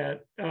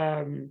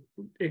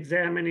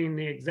examining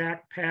the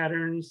exact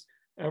patterns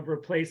of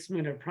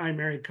replacement of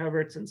primary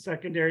coverts and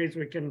secondaries,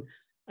 we can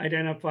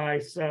identify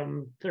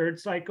some third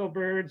cycle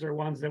birds, or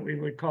ones that we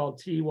would call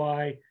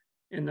TY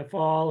in the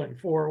fall and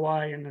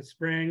 4Y in the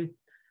spring.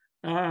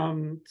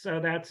 So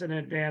that's an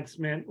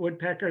advancement.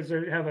 Woodpeckers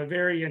have a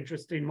very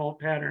interesting molt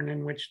pattern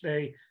in which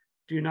they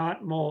do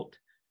not molt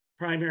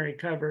primary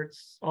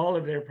coverts, all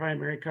of their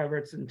primary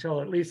coverts,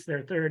 until at least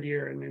their third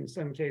year, and in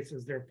some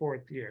cases their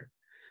fourth year.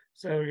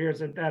 So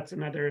that's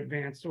another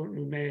advancement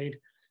we made.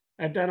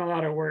 I've done a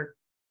lot of work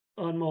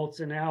on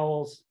molts and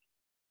owls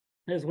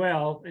as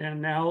well,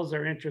 and owls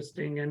are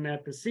interesting in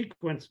that the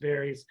sequence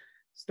varies,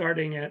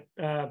 starting at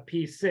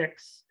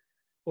P6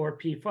 or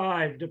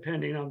P5,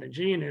 depending on the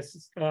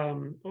genus,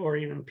 or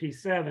even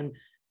P7,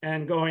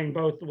 and going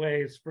both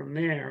ways from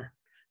there.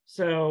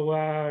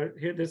 So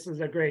this is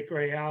a great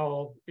gray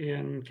owl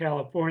in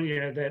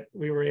California that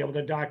we were able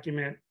to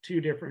document 2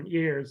 different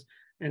years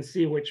and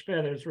see which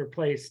feathers were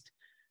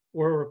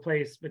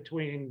replaced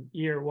between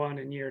year 1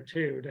 and year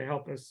 2 to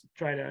help us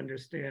try to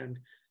understand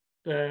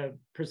the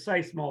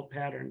precise molt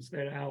patterns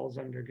that owls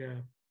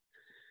undergo.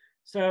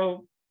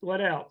 So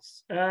what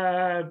else?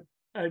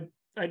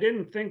 I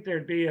didn't think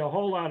there'd be a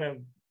whole lot of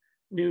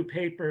new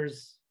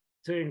papers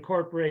to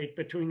incorporate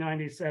between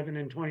 97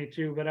 and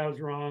 22, but I was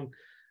wrong.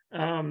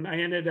 I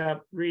ended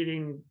up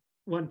reading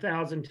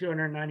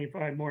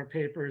 1,295 more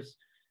papers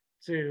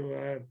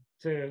that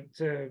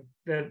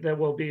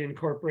will be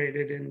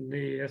incorporated in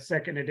the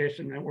second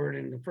edition that weren't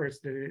in the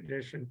first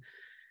edition.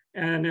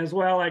 And as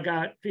well, I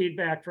got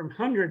feedback from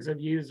hundreds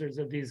of users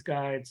of these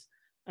guides.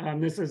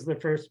 This is the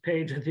first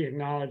page of the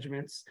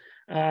acknowledgements.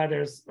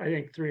 There's, I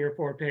think, 3 or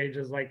 4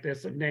 pages like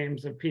this of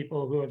names of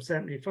people who have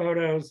sent me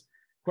photos,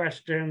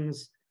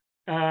 questions,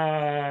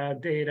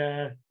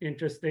 data,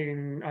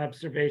 interesting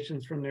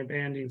observations from their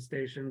banding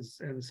stations,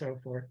 and so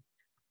forth.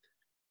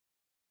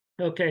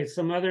 Okay,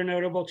 some other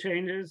notable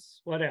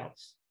changes. What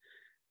else?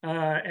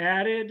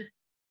 Added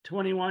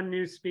 21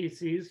 new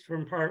species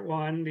from part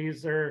 1.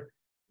 These are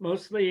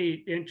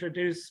mostly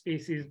introduced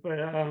species,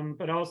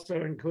 but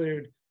also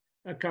include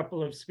a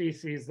couple of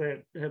species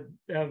that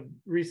have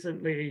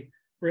recently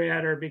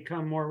bred or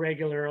become more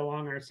regular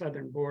along our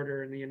southern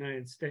border in the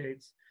United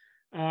States.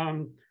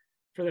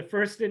 For the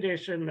first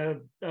edition,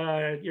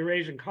 the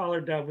Eurasian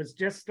collared dove was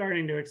just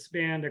starting to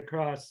expand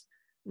across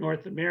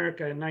North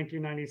America in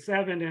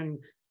 1997. And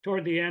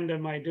toward the end of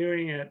my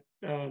doing it,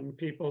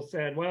 people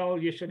said, well,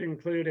 you should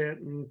include it.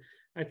 And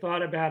I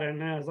thought about it,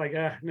 and I was like,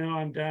 no,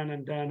 I'm done.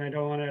 I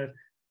don't want to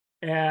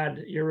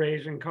add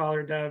Eurasian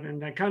collared dove.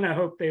 And I kind of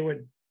hoped they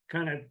would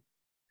kind of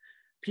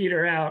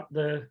peter out,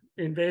 the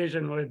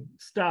invasion would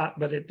stop,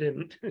 but it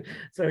didn't.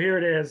 So here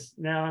it is.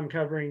 Now I'm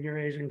covering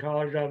Eurasian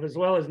collared dove, as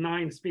well as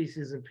 9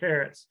 species of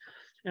parrots.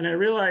 And I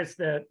realized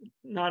that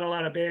not a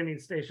lot of banding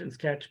stations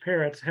catch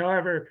parrots.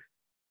 However,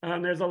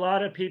 there's a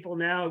lot of people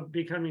now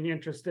becoming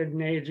interested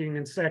in aging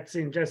and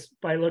sexing just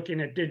by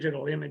looking at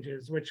digital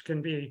images, which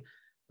can be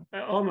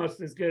almost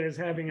as good as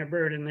having a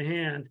bird in the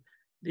hand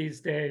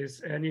these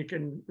days. And you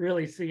can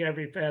really see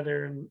every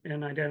feather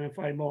and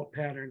identify molt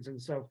patterns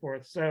and so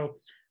forth. So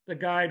the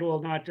guide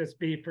will not just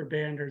be for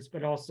banders,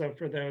 but also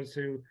for those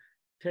who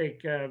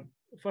take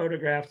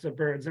photographs of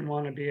birds and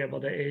want to be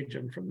able to age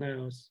them from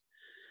those.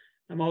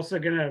 I'm also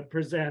going to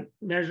present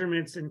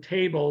measurements in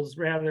tables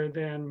rather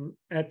than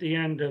at the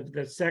end of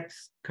the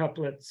sex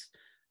couplets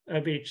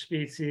of each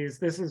species.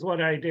 This is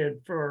what I did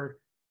for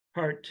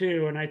part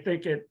 2, and I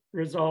think it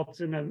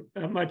results in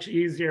a much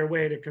easier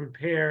way to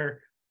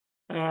compare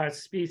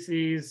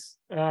species,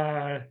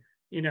 average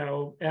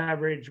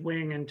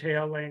wing and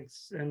tail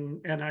lengths.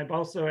 And I've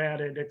also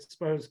added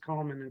exposed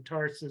culmen and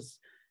tarsus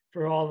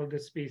for all of the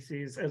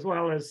species, as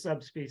well as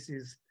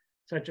subspecies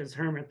such as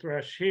hermit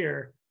thrush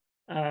here,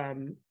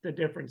 the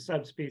different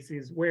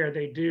subspecies where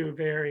they do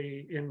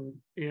vary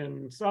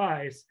in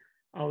size.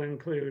 I'll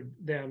include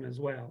them as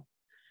well.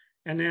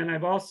 And then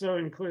I've also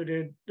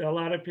included, a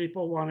lot of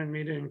people wanted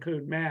me to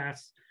include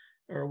mass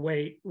or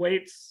weight.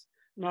 Weight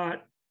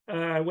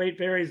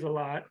varies a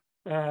lot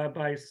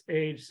by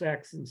age,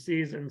 sex, and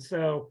season.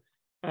 So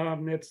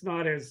it's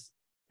not as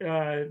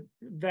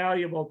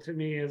valuable to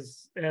me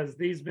as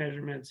these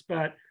measurements,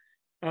 but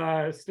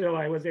still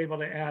I was able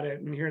to add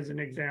it. And here's an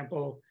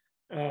example,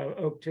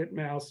 oak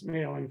titmouse,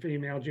 male and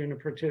female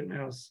juniper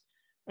titmouse.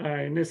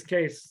 In this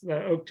case,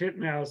 the oak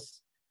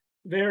titmouse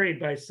varied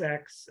by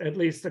sex, at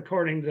least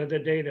according to the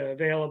data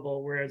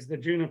available, whereas the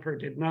juniper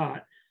did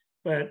not.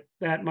 But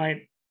that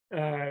might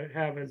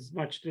have as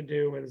much to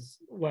do as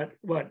what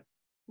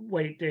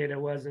weight data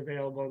was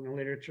available in the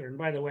literature. And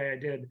by the way, I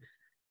did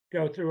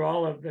go through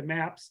all of the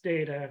MAPS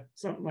data,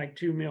 something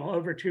like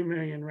over 2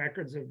 million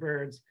records of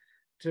birds,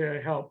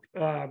 to help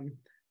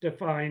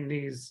define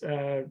these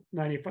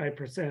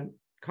 95%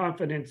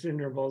 confidence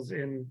intervals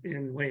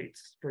in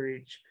weights for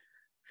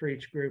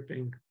each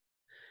grouping.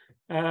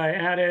 I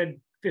added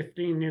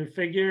 15 new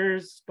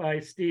figures by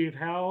Steve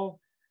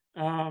Howell.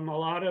 A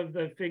lot of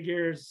the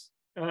figures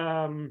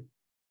are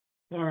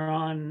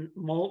on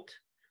molt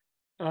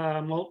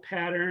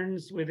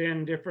patterns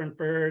within different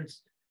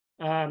birds,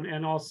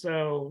 and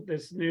also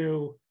this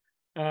new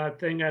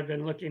thing I've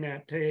been looking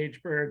at to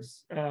age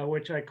birds,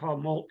 which I call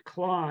molt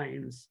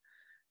clines.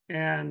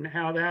 And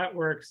how that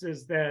works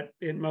is that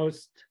in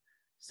most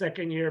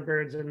second-year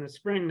birds in the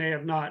spring, they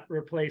have not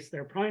replaced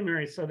their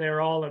primary, so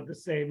they're all of the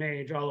same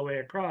age all the way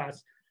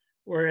across.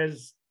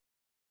 Whereas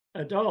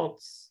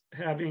adults,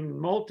 having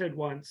molted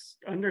once,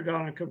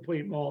 undergone a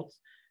complete molt,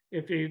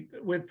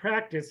 with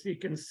practice, you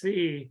can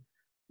see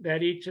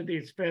that each of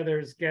these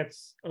feathers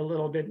gets a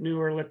little bit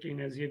newer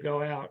looking as you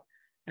go out.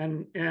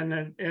 And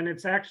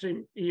it's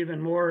actually even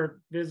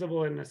more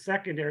visible in the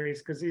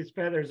secondaries because these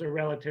feathers are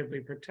relatively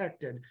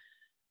protected.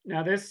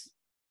 Now this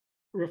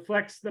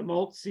reflects the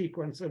molt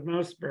sequence of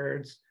most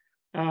birds,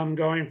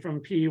 going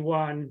from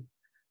P1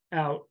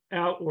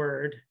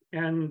 outward.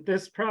 And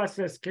this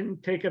process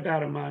can take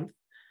about a month.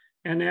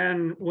 And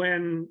then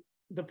when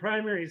the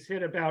primaries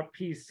hit about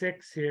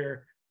P6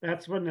 here,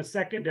 that's when the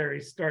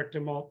secondaries start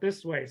to molt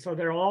this way. So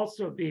there'll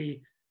also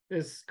be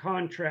this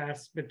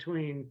contrast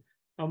between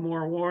a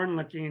more worn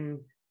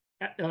looking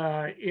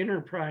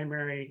inner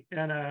primary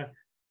and a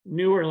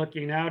newer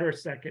looking outer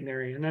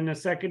secondary. And then the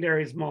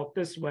secondaries molt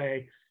this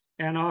way.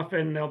 And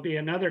often there'll be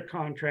another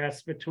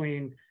contrast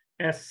between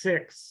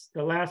S6,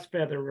 the last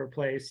feather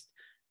replaced,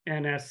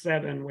 and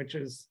S7, which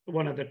is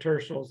one of the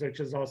tertials, which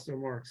is also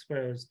more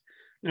exposed.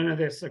 None of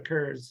this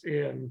occurs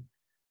in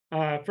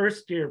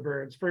first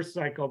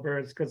cycle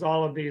birds, because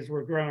all of these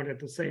were grown at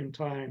the same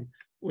time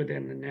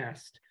within the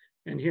nest.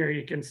 And here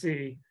you can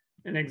see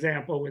an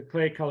example with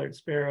clay-colored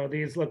sparrow.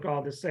 These look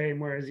all the same,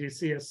 whereas you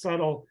see a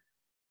subtle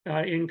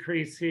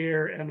increase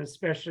here, and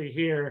especially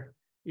here,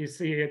 you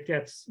see it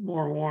gets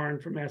more worn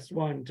from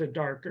S1 to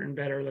darker and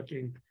better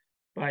looking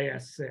by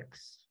S6.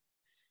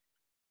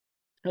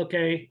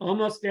 Okay,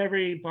 almost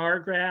every bar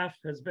graph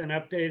has been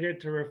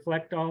updated to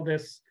reflect all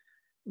this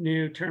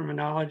new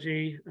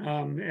terminology,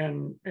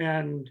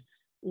 and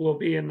we'll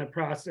be in the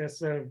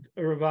process of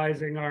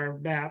revising our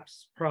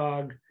MAPS,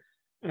 PROG,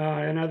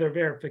 and other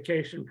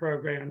verification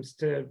programs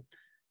to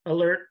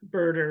alert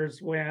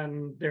birders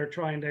when they're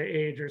trying to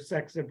age or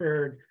sex a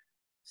bird,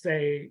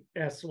 say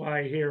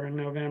SY here in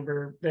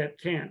November,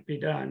 that can't be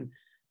done.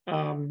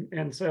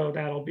 And so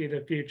that'll be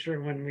the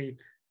future when we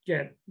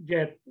get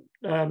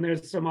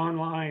there's some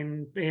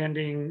online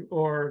banding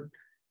or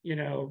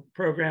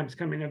programs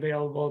coming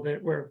available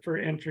that were for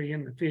entry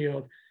in the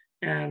field.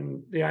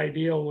 And the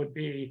ideal would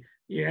be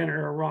you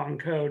enter a wrong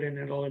code and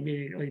it'll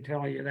immediately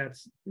tell you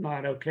that's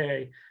not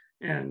okay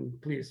and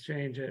please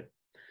change it.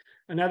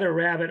 Another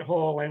rabbit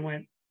hole I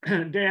went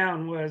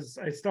down was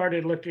I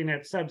started looking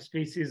at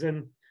subspecies,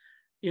 and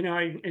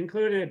I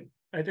included,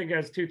 I think it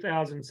was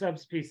 2,000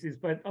 subspecies,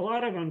 but a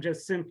lot of them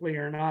just simply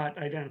are not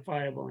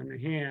identifiable in the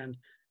hand.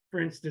 For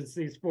instance,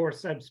 these 4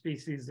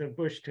 subspecies of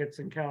bush tits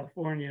in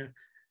California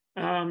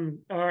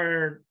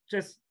are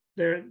just,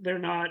 they're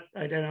not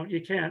identifiable.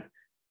 You can't,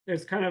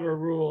 there's kind of a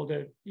rule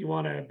that you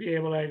want to be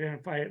able to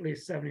identify at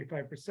least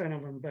 75%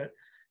 of them, but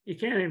you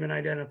can't even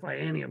identify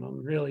any of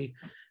them really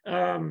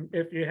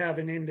if you have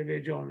an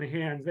individual in the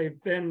hands.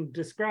 They've been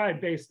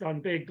described based on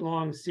big,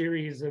 long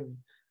series of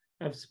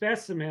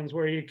specimens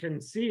where you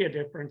can see a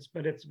difference,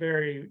 but it's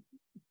very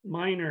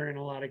minor in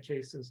a lot of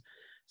cases.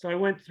 So I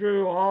went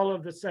through all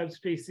of the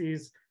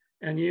subspecies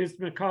and used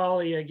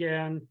Macaulay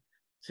again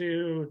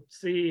to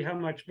see how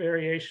much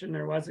variation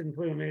there was in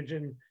plumage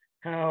and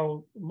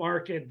how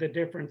marked the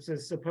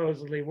differences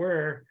supposedly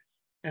were.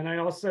 And I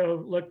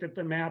also looked at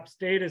the MAPS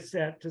data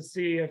set to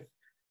see if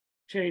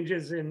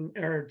changes in,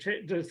 or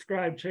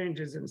described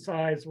changes in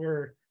size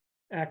were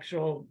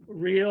actual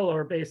real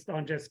or based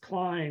on just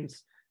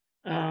clines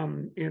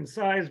in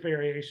size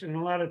variation.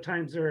 A lot of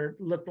times they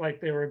looked like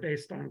they were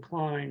based on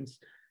clines,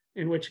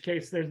 in which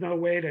case there's no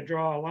way to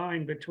draw a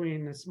line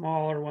between the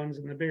smaller ones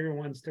and the bigger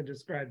ones to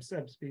describe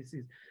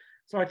subspecies.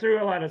 So I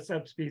threw a lot of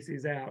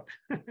subspecies out,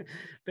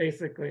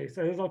 basically.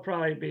 So this will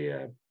probably be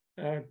a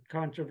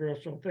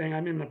controversial thing.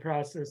 I'll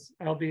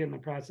be in the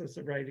process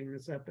of writing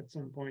this up at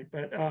some point.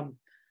 But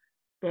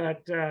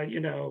you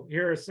know,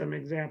 here are some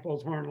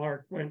examples.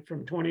 Hornlark went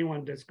from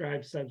 21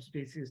 described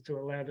subspecies to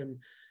 11,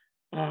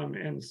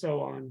 and so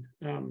on.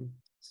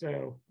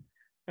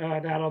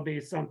 That'll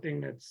be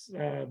something that's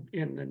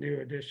in the new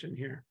edition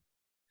here.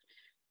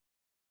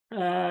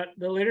 The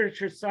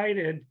literature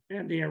cited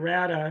and the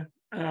errata,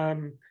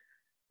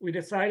 we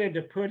decided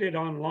to put it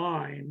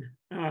online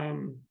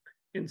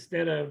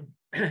instead of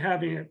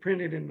having it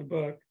printed in the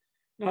book.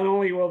 Not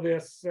only will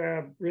this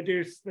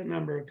reduce the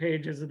number of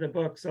pages of the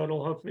book, so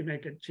it'll hopefully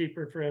make it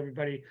cheaper for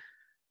everybody,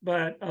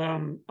 but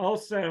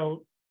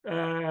also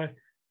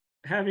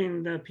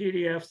having the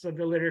PDFs of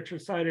the literature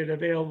cited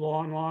available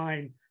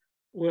online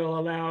will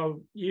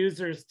allow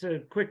users to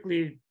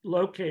quickly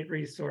locate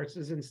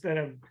resources instead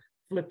of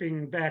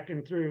flipping back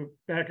and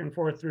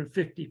forth through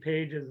 50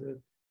 pages of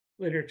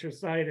literature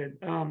cited,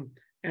 and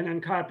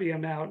then copy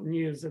them out and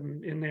use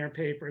them in their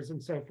papers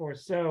and so forth.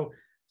 So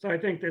I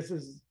think this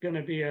is going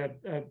to be a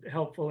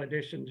helpful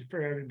addition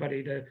for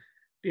everybody to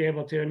be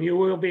able to, and you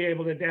will be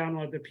able to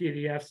download the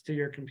PDFs to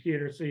your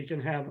computer so you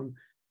can have them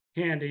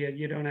handy and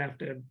you don't have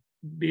to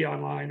be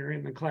online or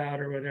in the cloud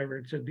or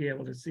whatever to be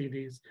able to see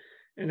these.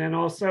 And then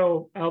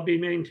also I'll be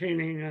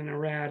maintaining an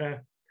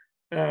errata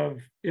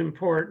of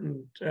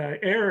important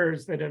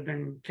errors that have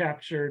been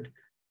captured,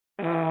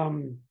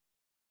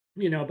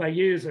 you know, by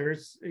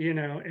users, you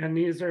know, and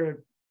these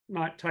are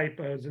not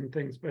typos and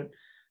things, but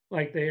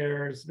like the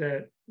errors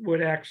that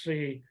would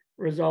actually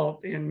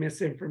result in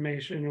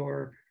misinformation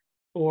or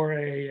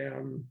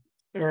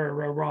a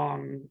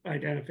wrong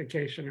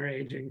identification or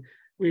aging.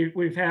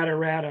 We've had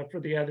errata for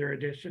the other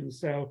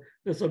editions, so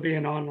this will be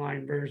an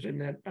online version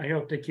that I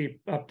hope to keep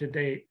up to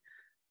date.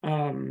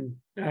 And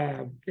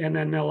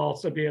then they'll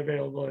also be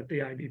available at the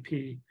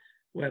IBP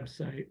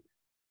website.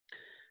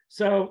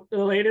 So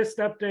the latest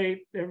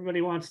update,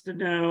 everybody wants to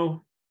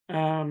know,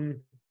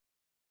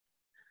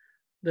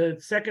 the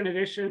second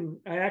edition,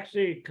 I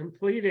actually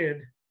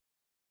completed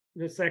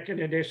the second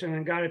edition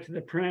and got it to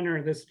the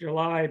printer this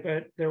July,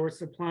 but there were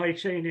supply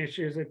chain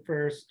issues at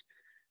first.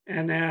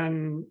 And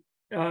then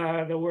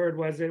the word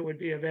was it would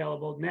be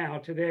available now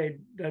today,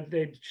 that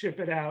they'd ship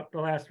it out the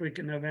last week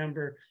in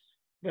November.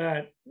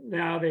 But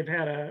now they've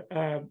had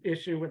a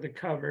issue with the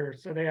cover,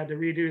 so they had to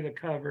redo the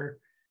cover.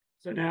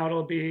 So now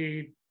it'll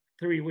be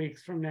 3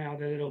 weeks from now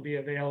that it'll be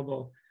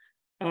available.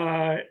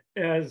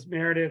 As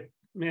Meredith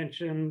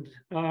mentioned,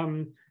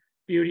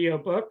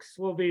 Buteo Books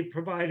will be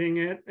providing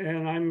it,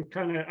 and I'm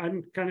kind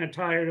of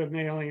tired of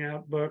mailing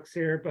out books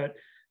here, but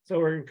so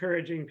we're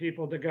encouraging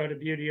people to go to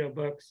Buteo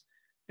Books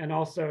and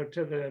also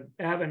to the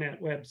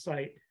Avanet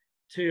website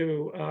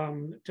to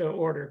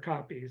order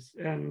copies,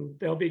 and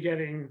they'll be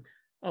getting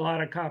a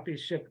lot of copies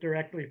shipped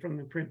directly from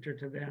the printer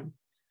to them.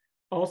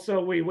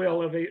 Also, we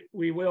will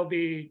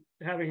be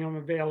having them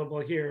available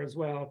here as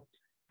well,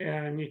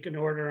 and you can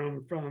order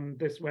them from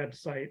this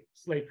website,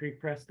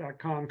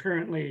 slatecreekpress.com.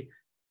 Currently,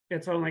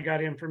 it's only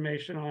got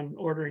information on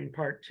ordering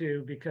part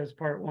 2 because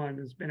part 1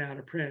 has been out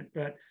of print,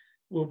 but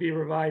we'll be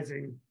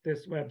revising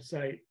this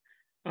website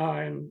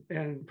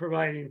and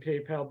providing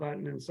PayPal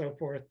button and so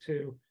forth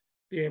to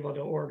be able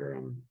to order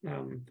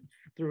them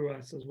through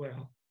us as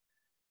well.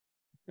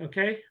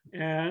 Okay,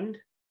 and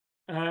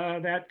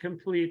that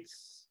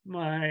completes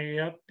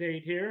my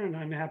update here, and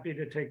I'm happy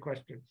to take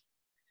questions.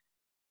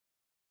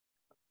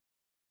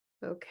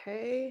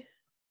 Okay.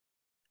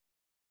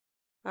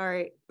 All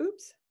right.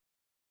 Oops.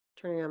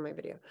 Turning on my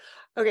video.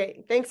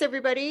 Okay. Thanks,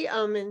 everybody.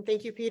 And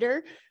thank you,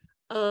 Peter.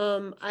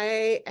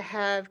 I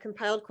have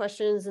compiled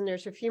questions, and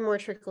there's a few more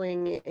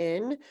trickling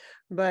in,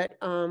 but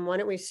why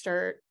don't we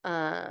start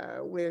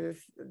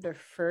with the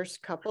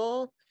first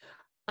couple?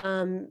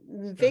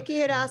 Vicky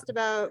had asked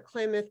about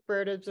Klamath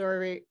Bird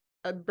Observatory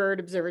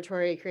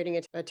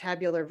creating a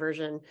tabular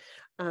version.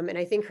 And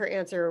I think her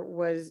answer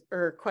was,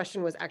 or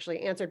question was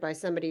actually answered by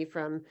somebody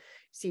from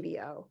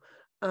CBO.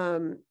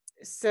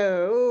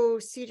 So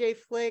CJ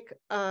Flick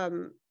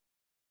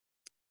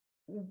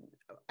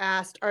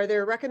asked, are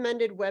there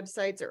recommended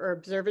websites or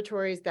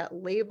observatories that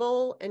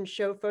label and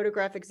show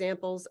photograph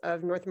examples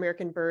of North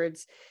American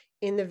birds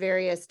in the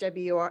various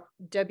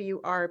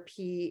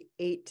WRP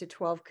 8 to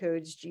 12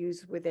 codes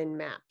used within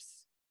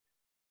maps?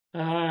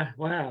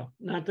 Wow,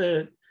 not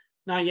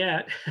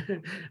yet.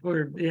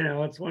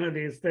 It's one of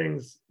these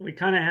things. We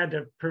kind of had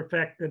to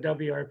perfect the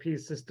WRP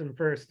system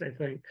first, I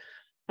think.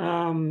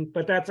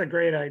 But that's a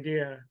great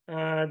idea.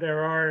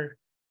 There are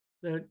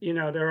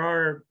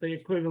the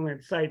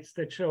equivalent sites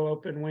that show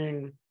open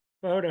wing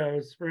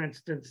photos. For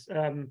instance,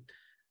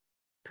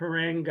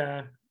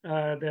 Paranga,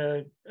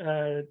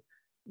 the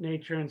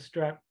Nature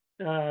Instruct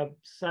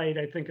site,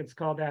 I think it's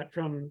called that,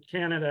 from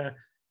Canada,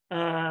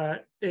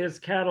 is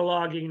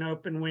cataloging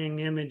open wing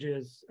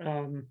images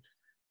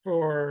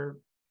for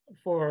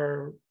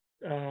for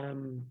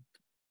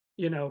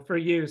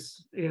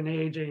use in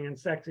aging and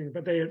sexing,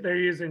 but they're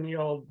using the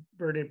old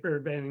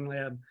bird banding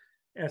lab,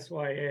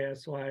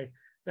 SYASY.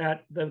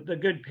 That the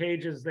good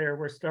pages there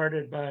were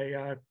started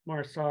by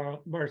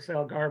Marcel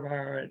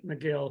Garbauer at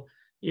McGill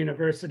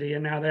University,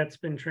 and now that's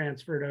been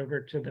transferred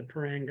over to the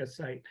Paranga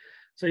site.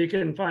 So you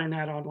can find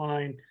that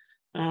online,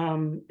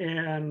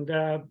 and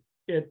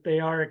they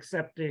are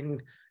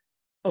accepting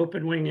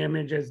open wing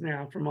images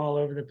now from all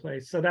over the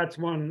place. So that's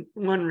one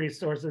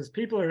resource.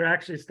 People are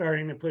actually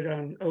starting to put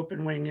on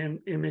open wing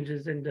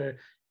images into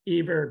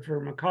eBird for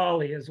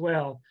Macaulay as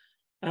well,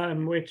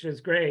 which is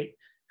great.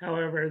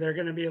 However, they're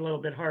going to be a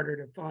little bit harder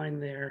to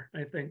find there,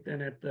 I think,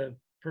 than at the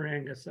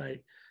Paranga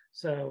site.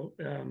 So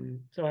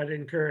I'd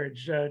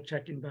encourage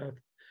checking both.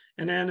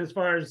 And then as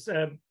far as,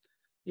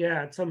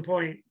 at some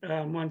point,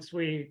 once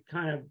we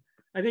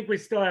I think we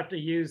still have to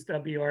use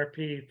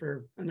WRP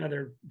for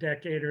another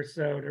decade or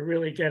so to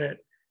really get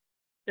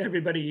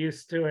everybody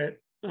used to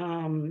it,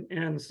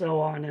 and so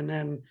on.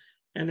 And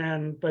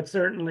then, but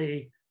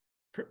certainly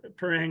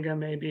Paranga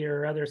maybe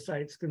or other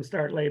sites can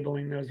start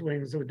labeling those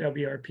wings with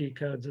WRP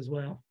codes as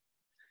well.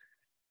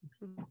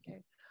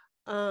 Okay.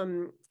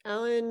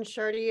 Alan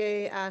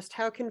Chartier asked,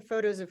 how can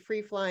photos of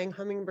free-flying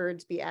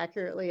hummingbirds be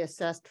accurately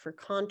assessed for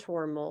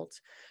contour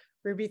molt?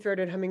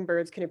 Ruby-throated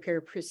hummingbirds can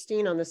appear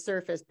pristine on the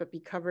surface, but be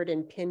covered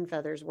in pin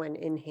feathers when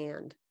in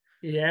hand.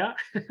 Yeah,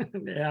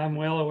 yeah, I'm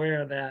well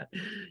aware of that.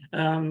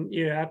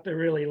 You have to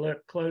really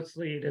look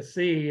closely to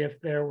see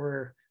if there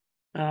were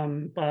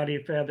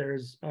body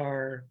feathers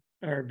are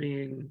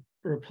being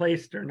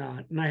replaced or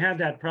not. And I had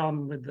that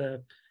problem with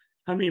the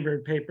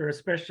hummingbird paper,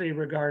 especially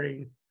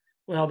regarding,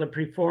 well, the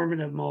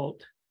preformative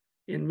molt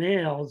in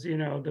males.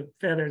 The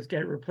feathers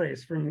get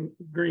replaced from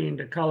green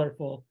to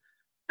colorful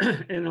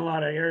in a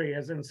lot of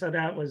areas, and so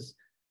that was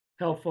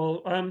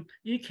helpful.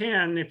 You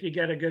can, if you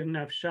get a good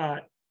enough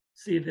shot,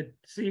 see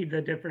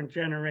the different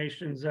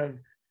generations of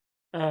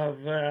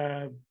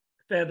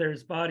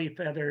feathers, body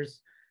feathers,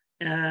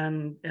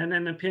 and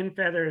then the pin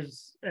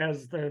feathers,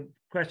 as the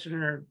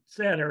questioner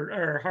said,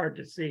 are hard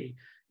to see.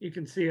 You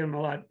can see them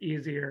a lot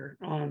easier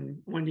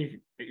on when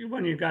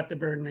you've got the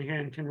bird in the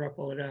hand, can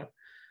ruffle it up.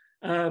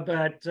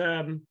 But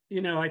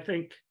I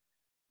think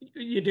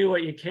you do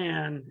what you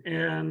can,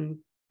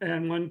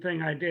 and one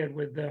thing I did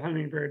with the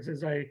hummingbirds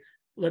is I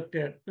looked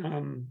at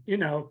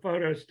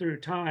photos through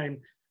time.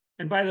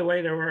 And by the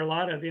way, there were a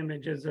lot of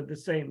images of the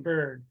same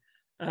bird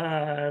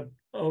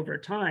over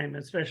time,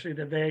 especially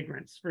the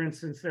vagrants. For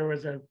instance, there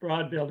was a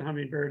broad-billed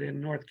hummingbird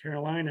in North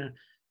Carolina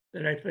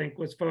that I think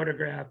was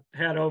photographed,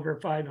 had over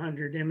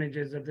 500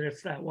 images of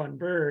that one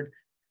bird,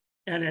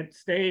 and it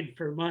stayed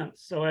for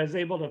months. So I was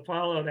able to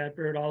follow that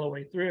bird all the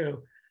way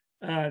through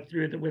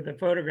with the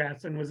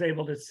photographs, and was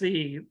able to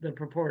see the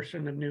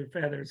proportion of new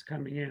feathers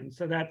coming in.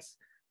 So that's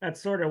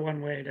sort of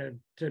one way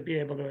to be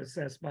able to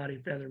assess body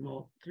feather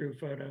molt through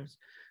photos.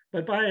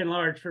 But by and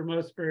large, for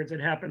most birds,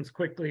 it happens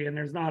quickly, and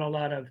there's not a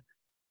lot of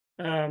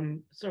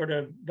sort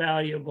of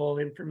valuable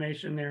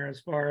information there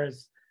as far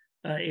as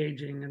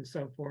aging and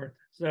so forth.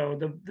 So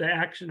the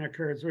action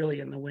occurs really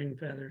in the wing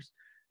feathers,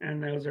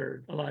 and those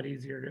are a lot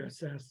easier to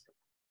assess.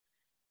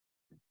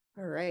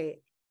 All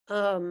right.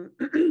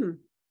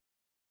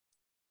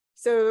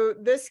 So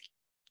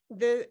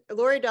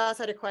Lori Doss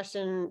had a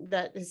question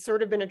that has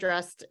sort of been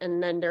addressed,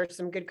 and then there's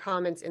some good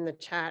comments in the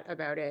chat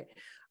about it.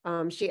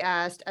 She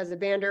asked, as a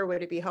bander,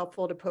 would it be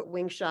helpful to put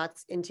wing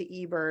shots into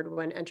eBird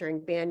when entering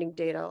banding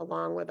data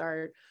along with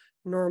our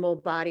normal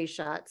body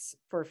shots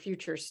for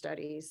future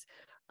studies?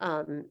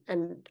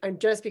 And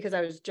just because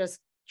I was just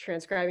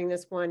transcribing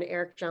this one,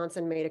 Eric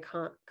Johnson made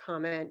a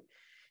comment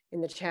in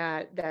the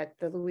chat that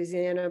the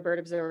Louisiana Bird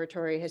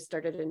Observatory has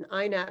started an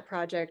INAT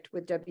project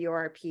with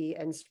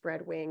WRP and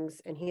spread wings,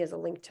 and he has a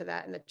link to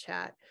that in the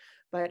chat.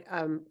 But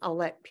I'll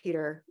let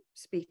Peter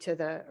speak to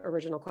the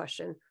original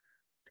question.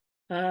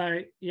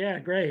 Yeah,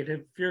 great.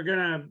 If you're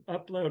gonna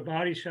upload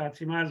body shots,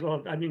 you might as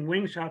well,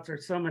 wing shots are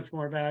so much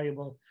more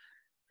valuable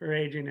for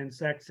aging and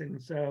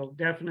sexing. So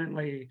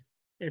definitely,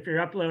 if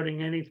you're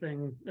uploading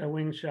anything, a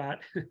wing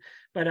shot.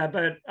 but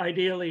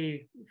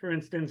ideally, for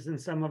instance, in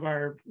some of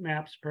our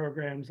MAPS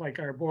programs, like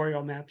our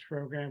boreal MAPS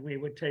program, we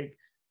would take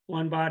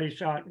one body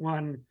shot,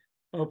 one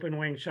open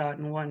wing shot,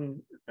 and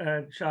one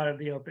shot of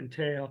the open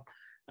tail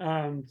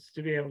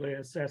to be able to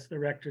assess the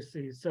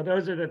rectrices. So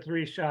those are the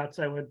three shots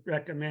I would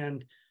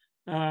recommend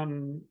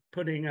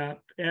putting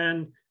up.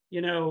 And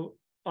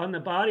on the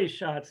body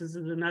shots, this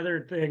is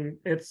another thing.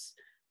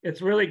 It's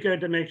really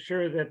good to make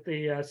sure that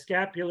the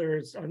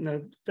scapulars on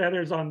the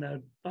feathers on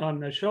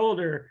the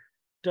shoulder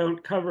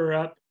don't cover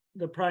up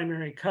the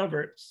primary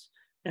coverts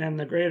and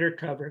the greater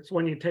coverts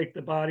when you take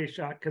the body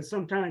shot, because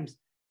sometimes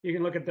you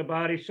can look at the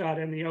body shot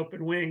and the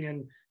open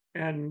wing,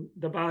 and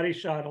the body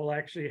shot will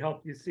actually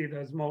help you see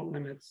those molt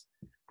limits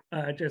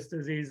just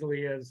as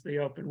easily as the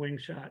open wing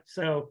shot.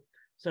 So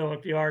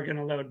if you are going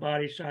to load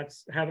body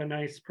shots, have a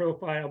nice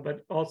profile,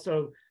 but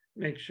also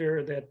make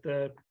sure that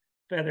the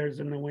feathers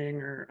in the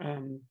wing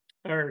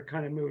are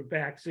kind of moved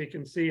back so you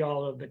can see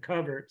all of the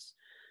coverts.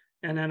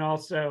 And then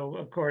also,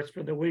 of course,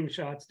 for the wing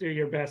shots, do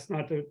your best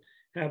not to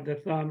have the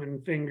thumb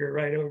and finger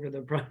right over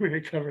the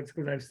primary coverts,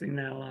 because I've seen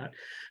that a lot.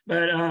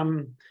 But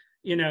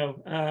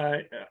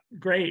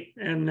great.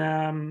 And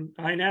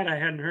INET, I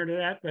hadn't heard of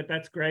that, but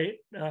that's great.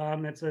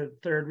 It's a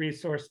third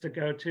resource to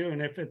go to.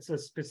 And if it's a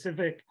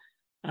specific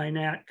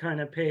INET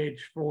kind of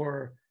page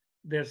for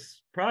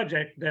this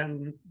project,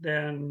 then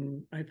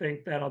I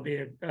think that'll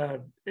be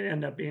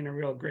end up being a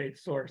real great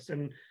source.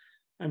 And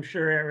I'm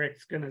sure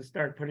Eric's going to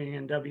start putting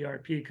in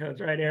WRP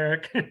codes, right,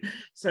 Eric?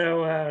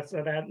 so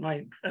that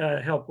might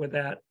help with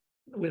that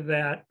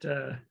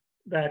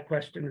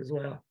question as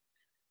well.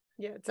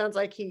 Yeah, it sounds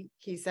like he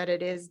said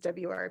it is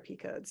WRP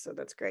codes, so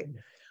that's great.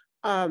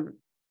 So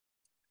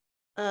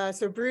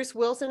Bruce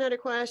Wilson had a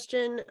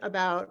question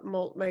about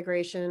molt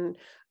migration.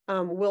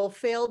 Will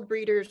failed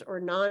breeders or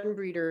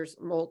non-breeders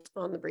molt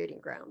on the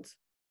breeding grounds?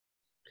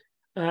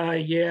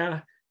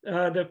 Yeah,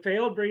 the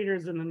failed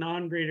breeders and the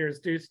non-breeders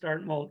do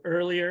start molt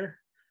earlier.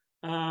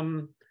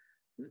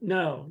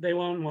 No, they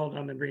won't molt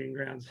on the breeding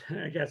grounds,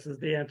 I guess is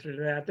the answer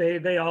to that.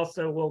 They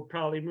also will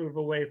probably move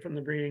away from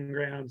the breeding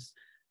grounds.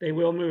 They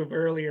will move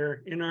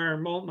earlier. In our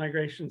molt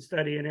migration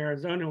study in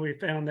Arizona, we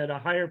found that a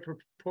higher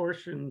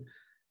proportion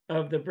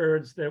of the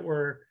birds that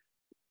were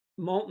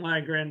molt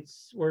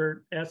migrants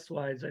were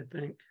S-wise, I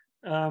think.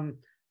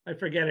 I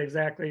forget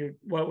exactly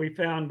what we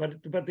found,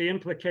 but the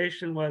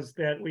implication was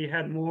that we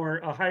had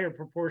a higher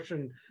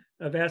proportion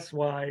of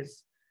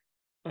S-wise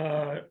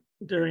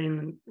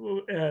during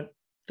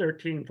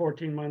 13,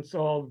 14 months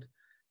old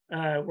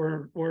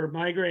were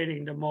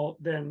migrating to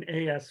molt than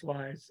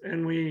AS-wise.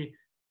 And we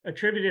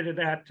attributed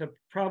that to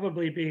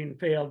probably being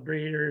failed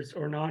breeders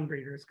or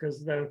non-breeders,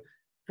 because the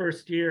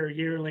first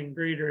yearling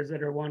breeders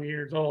that are 1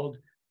 year old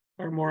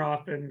are more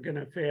often going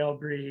to fail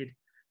breed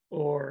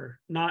or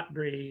not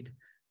breed.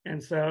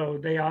 And so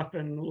they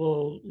often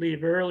will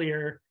leave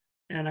earlier.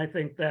 And I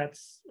think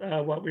that's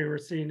what we were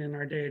seeing in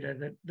our data,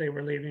 that they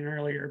were leaving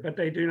earlier, but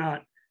they do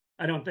not,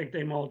 I don't think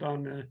they molt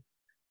on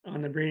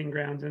the breeding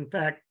grounds. In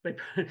fact, they,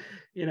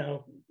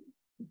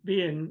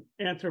 being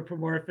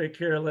anthropomorphic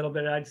here a little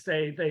bit, I'd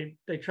say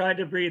they tried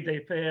to breed, they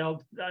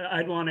failed.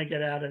 I'd want to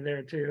get out of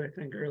there too, I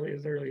think early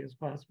as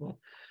possible.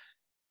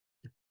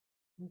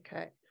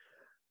 Okay.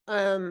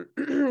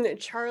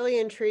 Charlie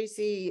and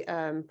Tracy,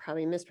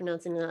 probably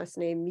mispronouncing the last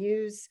name,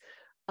 Muse,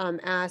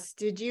 asked,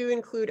 did you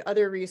include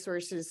other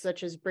resources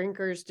such as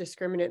Brinker's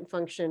discriminant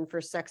function for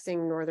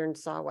sexing northern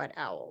saw-whet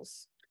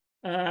owls?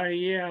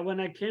 Yeah, when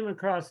I came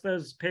across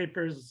those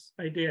papers,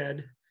 I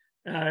did.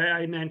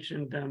 I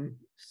mentioned them.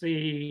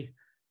 See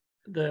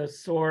the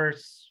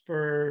source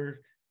for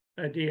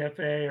a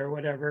DFA or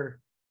whatever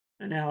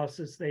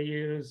analysis they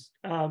used,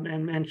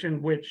 and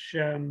mentioned which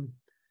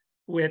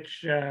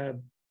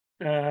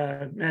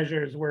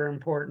measures were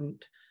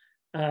important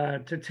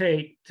to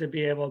take to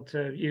be able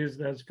to use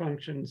those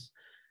functions.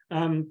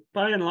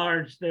 By and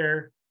large,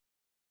 they're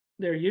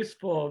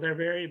useful. They're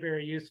very,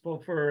 very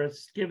useful for a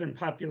given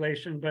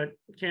population, but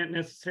can't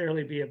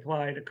necessarily be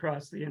applied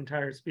across the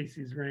entire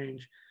species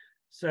range.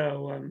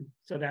 So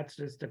that's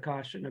just a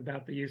caution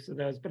about the use of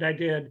those. But I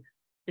did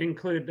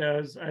include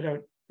those. I'd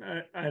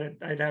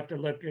have to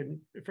look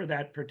for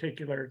that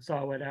particular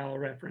saw-whet owl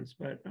reference,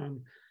 but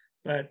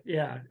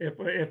yeah,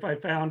 if I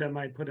found them,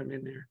 I'd put them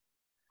in there.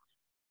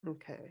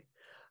 Okay.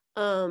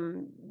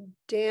 Dan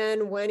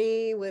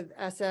Wenny with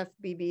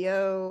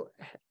SFBBO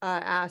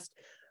asked,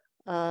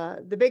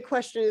 the big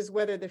question is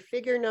whether the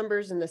figure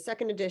numbers in the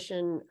second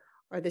edition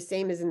are the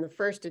same as in the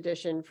first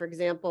edition. For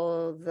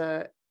example,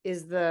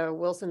 is the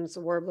Wilson's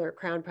warbler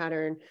crown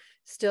pattern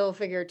still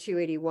figure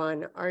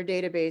 281? Our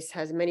database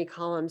has many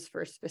columns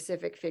for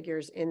specific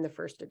figures in the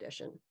first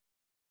edition.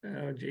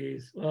 Oh,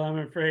 geez. Well, I'm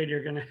afraid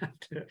you're going to have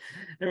to.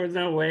 There was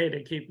no way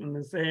to keep them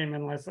the same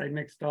unless I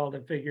mixed all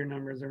the figure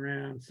numbers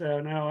around. So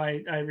no,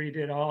 I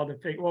redid all the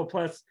figure. Well,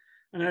 plus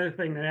another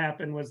thing that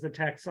happened was the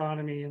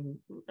taxonomy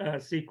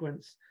and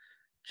sequence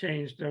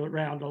changed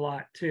around a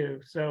lot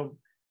too. So,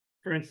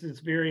 for instance,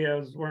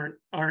 vireos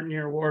aren't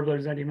near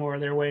warblers anymore.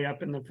 They're way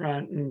up in the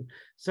front, and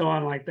so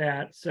on like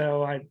that.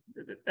 So I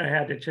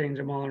had to change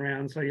them all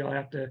around. So you'll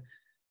have to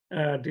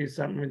do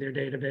something with your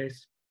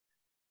database.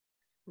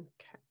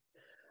 Okay.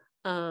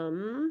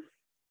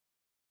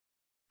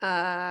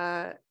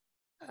 The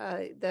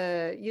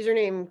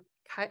username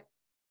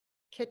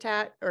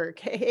Kitat or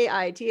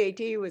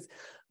KAITAT was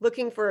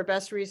looking for a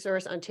best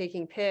resource on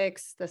taking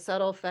pics. The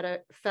subtle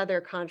feather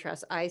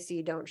contrast I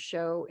see don't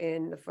show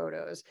in the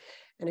photos.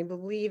 And I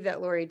believe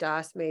that Lori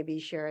Doss may be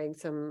sharing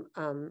some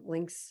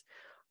links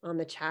on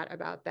the chat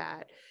about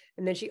that.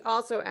 And then she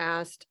also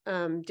asked,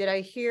 did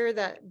I hear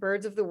that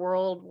Birds of the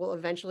World will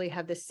eventually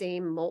have the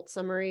same molt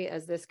summary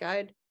as this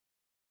guide?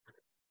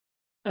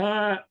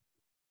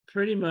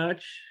 Pretty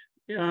much.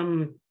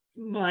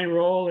 My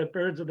role at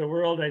Birds of the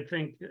World, I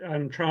think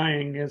I'm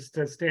trying, is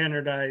to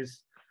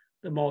standardize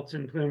the molts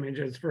and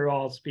plumages for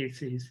all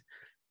species.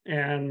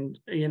 And,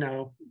 you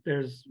know,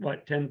 there's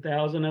what,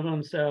 10,000 of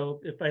them. So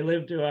if I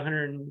live to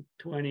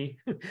 120,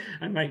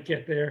 I might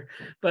get there.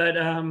 But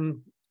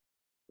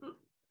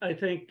I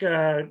think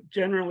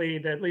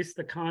generally, at least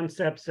the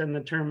concepts and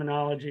the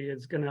terminology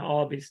is going to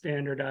all be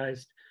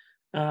standardized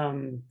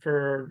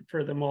for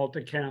the molt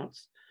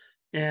accounts.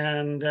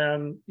 And,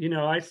 you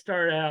know, I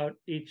start out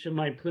each of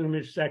my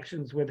plumage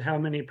sections with how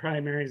many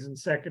primaries and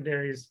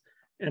secondaries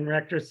and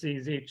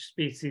rectrices each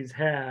species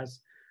has.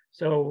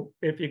 So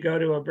if you go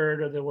to a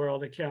Bird of the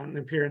World account and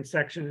appearance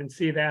section and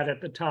see that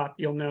at the top,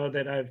 you'll know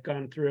that I've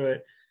gone through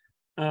it.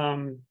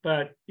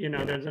 But, you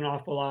know, there's an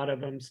awful lot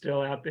of them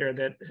still out there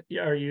that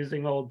are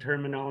using old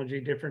terminology,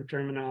 different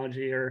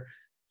terminology, or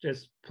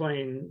just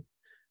plain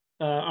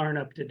aren't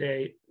up to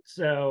date.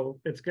 So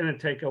it's going to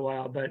take a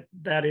while, but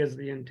that is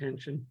the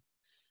intention.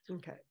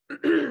 Okay.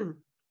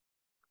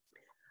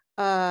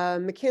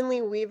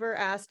 McKinley Weaver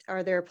asked,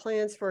 are there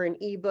plans for an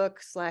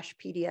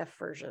ebook/PDF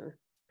version?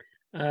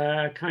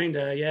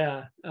 Kinda,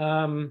 yeah.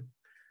 When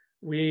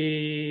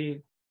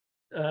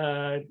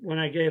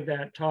I gave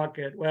that talk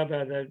at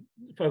WEBA, the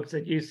folks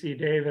at UC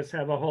Davis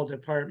have a whole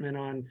department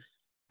on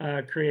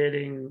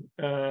creating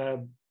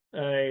an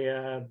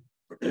app.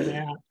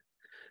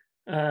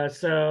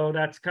 So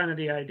that's kind of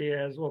the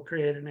idea, is we'll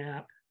create an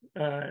app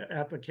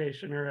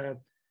application, or a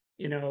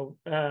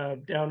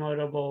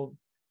downloadable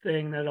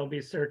thing that'll be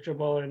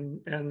searchable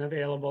and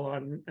available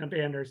on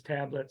Bander's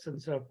tablets and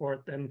so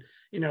forth. And,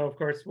 you know, of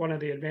course, one of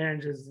the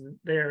advantages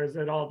there is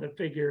that all the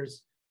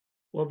figures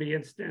will be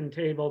instant,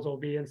 tables will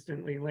be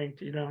instantly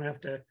linked. You don't have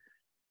to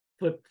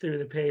flip through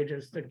the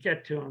pages to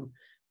get to them.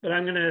 But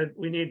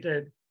we need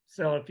to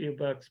sell a few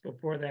books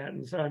before that.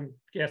 And so I'm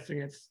guessing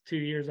it's 2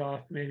 years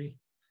off, maybe.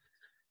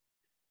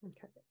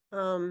 Okay.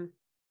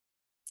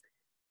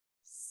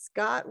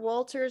 Scott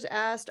Walters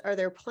asked, are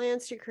there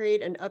plans to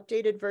create an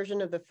updated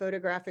version of the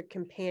photographic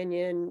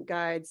companion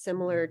guide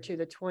similar to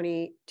the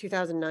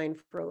 2009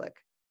 Froelich?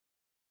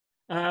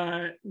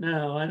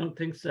 No, I don't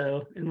think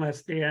so,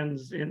 unless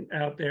Dan's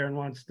out there and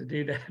wants to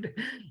do that.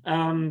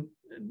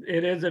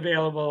 It is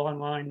available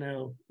online,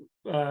 though.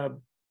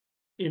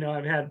 You know,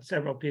 I've had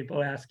several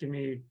people asking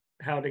me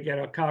how to get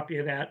a copy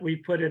of that. We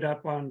put it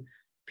up on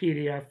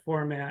PDF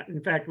format.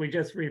 In fact, we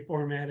just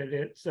reformatted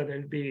it so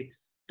there'd be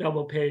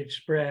double page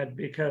spread,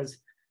 because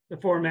the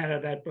format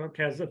of that book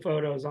has the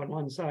photos on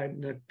one side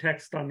and the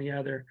text on the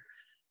other.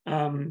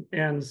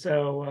 And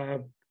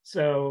so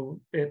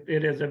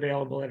it is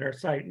available at our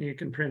site, and you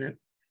can print it.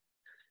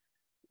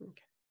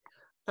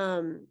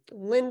 Okay.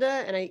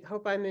 Linda, and I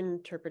hope I'm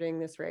interpreting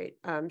this right,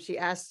 she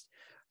asked,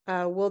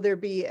 will there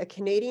be a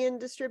Canadian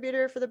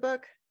distributor for the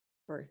book,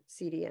 or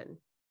CDN?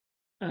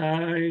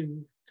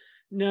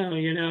 No,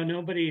 you know,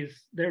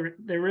 nobody's there.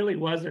 There really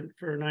wasn't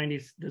for the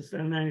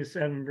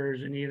 97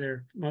 version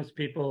either. Most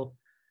people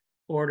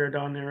ordered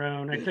on their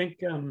own. I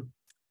think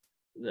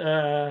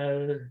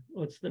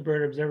what's the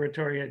Bird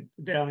Observatory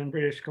down in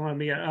British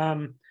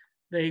Columbia?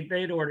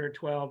 They'd order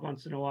 12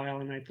 once in a while,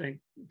 and I think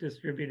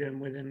distribute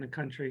them within the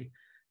country.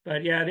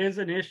 But yeah, it is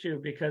an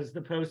issue because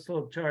the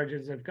postal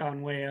charges have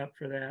gone way up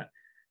for that.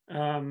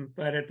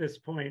 But at this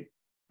point,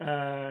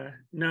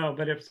 no.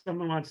 But if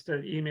someone wants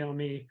to email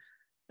me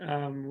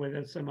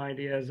with some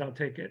ideas, I'll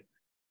take it.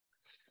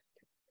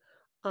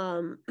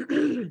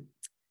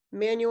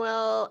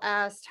 Manuel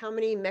asked, how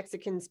many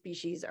Mexican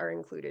species are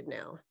included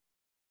now?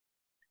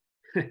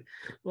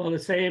 Well, the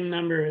same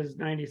number as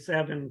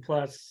 97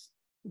 plus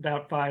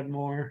about 5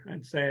 more,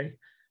 I'd say.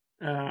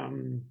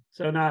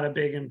 So not a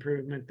big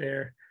improvement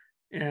there.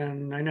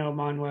 And I know,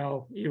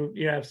 Manuel,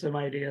 you have some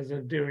ideas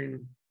of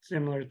doing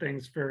similar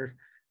things for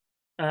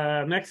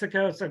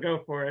Mexico, so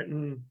go for it.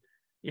 And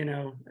you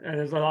know,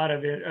 there's a lot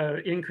of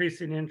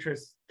increasing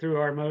interest through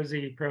our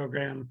MOSI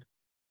program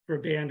for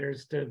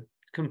banders to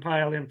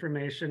compile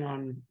information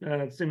on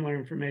similar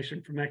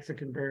information for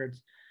Mexican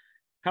birds.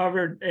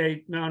 However,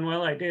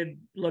 Manuel, I did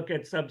look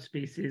at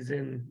subspecies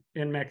in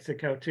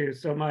Mexico too.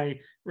 So my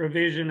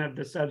revision of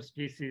the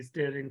subspecies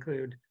did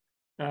include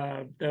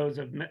those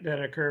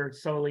that occur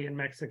solely in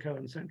Mexico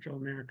and Central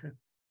America.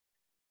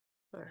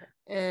 All right.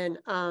 And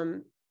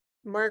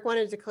Mark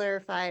wanted to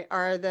clarify,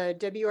 are the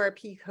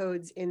WRP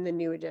codes in the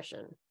new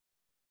edition?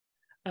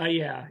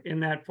 Yeah, in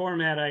that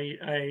format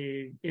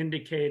I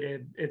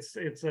indicated, it's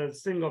a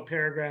single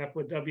paragraph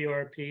with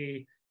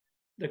WRP,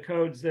 the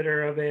codes that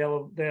are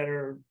available, that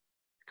are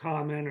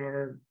common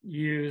or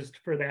used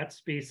for that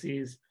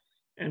species,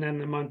 and then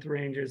the month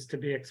ranges to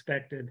be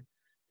expected.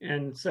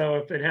 And so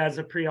if it has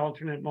a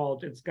pre-alternate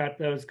molt, it's got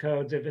those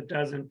codes. If it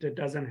doesn't, it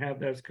doesn't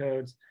have those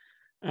codes.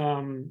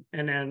 And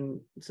then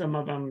some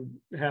of them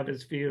have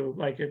as few,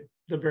 like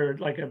the bird,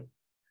 like a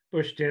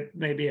bush tit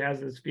maybe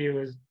has as few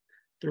as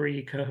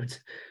 3 codes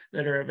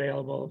that are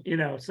available,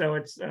 so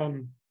it's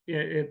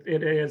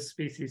it is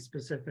species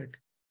specific.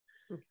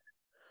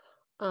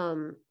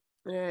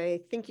 I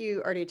think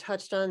you already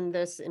touched on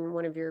this in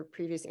one of your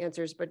previous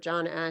answers, but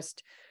John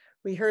asked,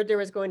 we heard there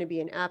was going to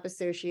be an app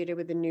associated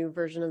with the new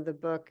version of the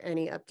book.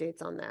 Any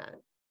updates on that?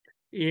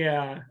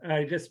 Yeah,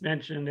 I just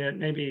mentioned it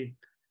maybe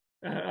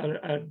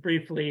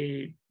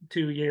briefly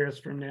 2 years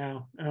from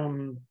now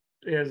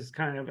is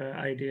kind of an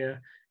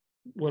idea.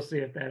 We'll see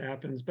if that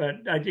happens, but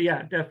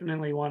yeah,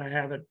 definitely want to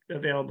have it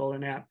available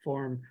in app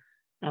form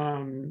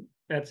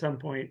at some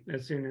point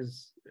as soon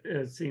as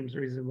it seems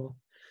reasonable.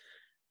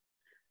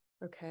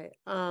 Okay.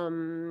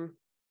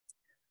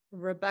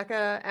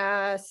 Rebecca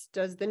asked,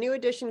 does the new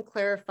edition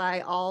clarify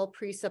all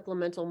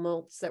pre-supplemental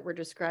molts that were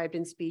described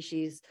in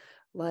species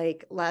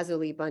like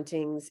lazuli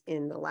buntings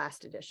in the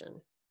last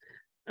edition?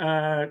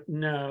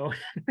 No.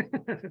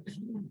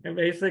 And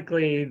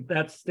basically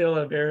that's still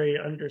a very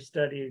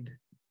understudied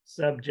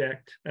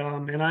subject.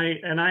 And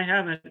I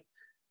haven't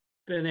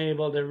been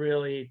able to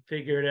really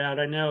figure it out.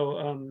 I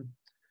know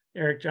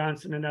Eric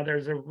Johnson and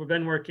others have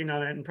been working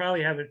on it and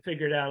probably have it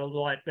figured out a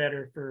lot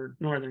better for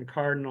northern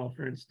cardinal,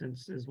 for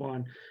instance, is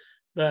one.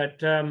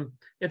 But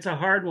it's a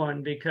hard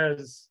one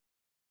because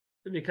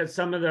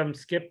some of them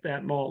skip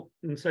that molt,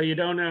 and so you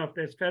don't know if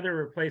there's feather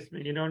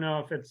replacement. You don't know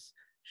if it's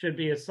should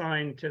be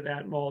assigned to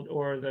that molt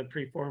or the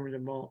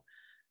preformative molt.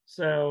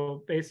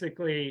 So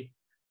basically,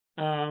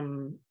 we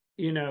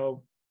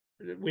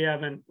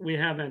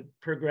haven't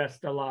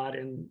progressed a lot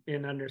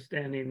in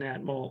understanding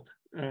that molt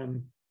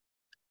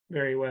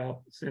very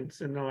well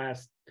since it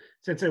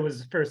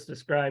was first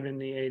described in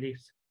the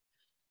 80s.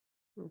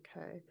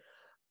 Okay.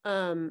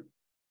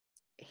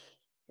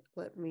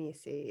 Let me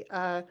see.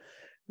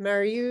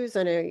 Marius,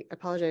 and I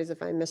apologize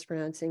if I'm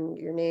mispronouncing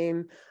your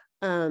name.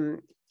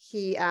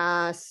 He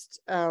asked,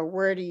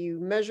 where do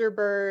you measure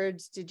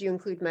birds? Did you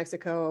include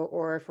Mexico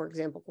or, for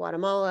example,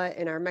 Guatemala?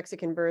 In our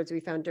Mexican birds, we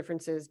found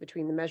differences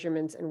between the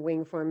measurements and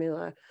wing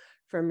formula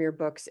from your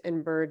books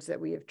and birds that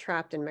we have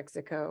trapped in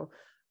Mexico.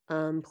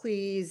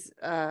 Please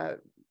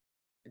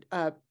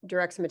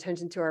direct some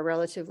attention to our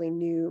relatively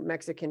new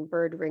Mexican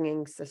bird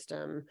ringing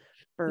system,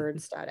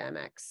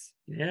 birds.mx.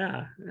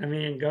 Yeah, I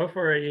mean, go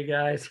for it, you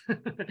guys.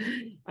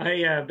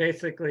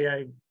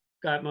 I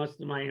got most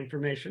of my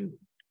information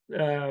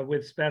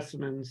with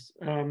specimens.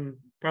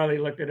 Probably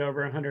looked at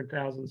over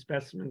 100,000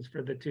 specimens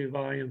for the 2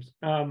 volumes.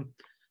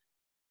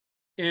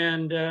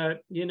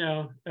 It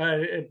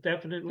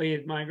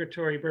definitely,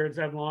 migratory birds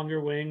have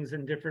longer wings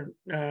and different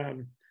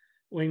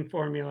wing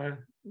formula,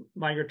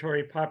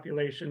 migratory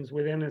populations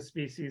within a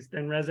species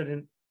than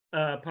resident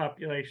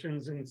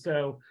populations. And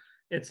so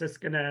it's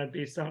just going to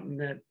be something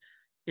that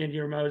in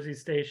your MOSI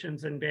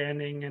stations and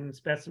banding and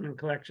specimen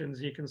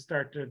collections, you can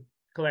start to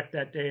collect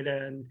that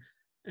data.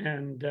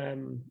 And I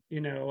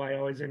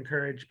always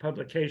encourage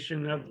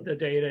publication of the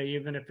data,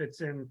 even if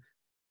it's in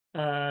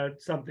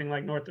something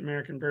like North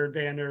American Bird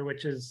Bander,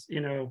 which is,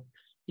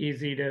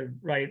 easy to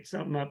write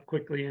something up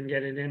quickly and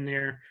get it in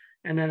there.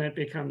 And then it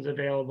becomes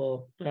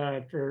available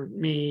for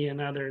me and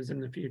others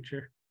in the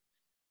future.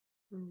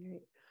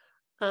 Okay.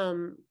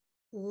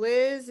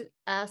 Liz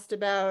asked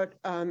about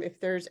if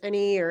there's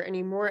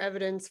any more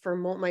evidence for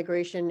molt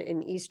migration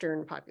in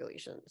Eastern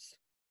populations.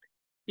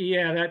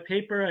 Yeah, that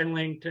paper I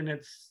linked, and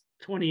it's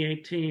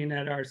 2018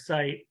 at our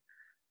site,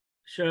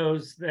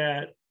 shows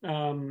that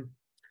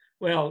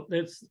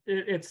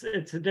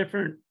it's a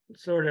different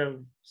sort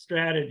of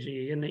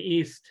strategy. In the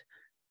East,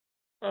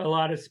 a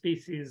lot of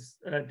species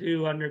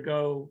do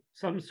undergo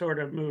some sort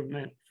of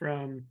movement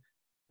from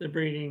the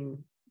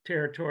breeding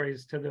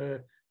territories to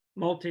the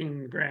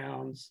molting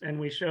grounds, and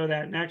we show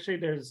that. And actually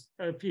there's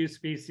a few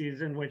species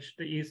in which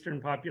the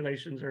eastern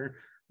populations are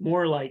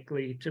more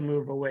likely to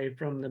move away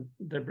from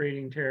the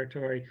breeding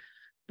territory,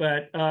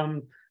 but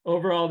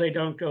overall they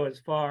don't go as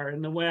far.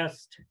 In the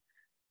West,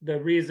 the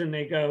reason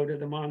they go to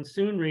the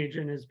monsoon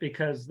region is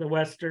because the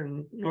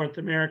Western North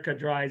America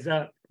dries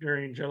up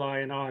during July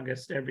and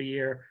August every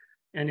year,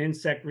 and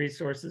insect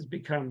resources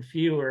become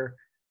fewer.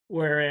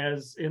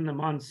 Whereas in the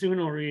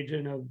monsoonal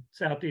region of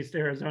Southeast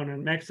Arizona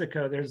and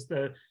Mexico, there's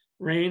the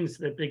rains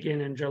that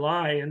begin in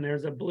July, and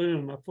there's a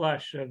bloom, a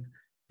flush of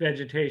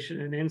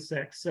vegetation and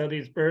insects. So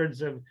these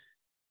birds have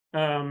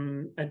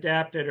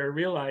adapted or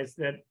realized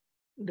that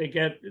they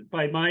get,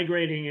 by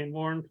migrating in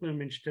worn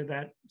plumage to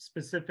that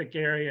specific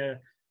area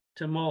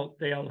to molt,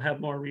 they'll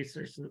have more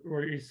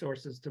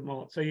resources to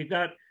molt. So you've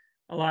got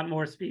a lot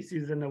more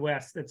species in the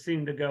West that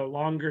seem to go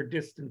longer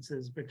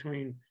distances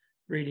between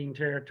breeding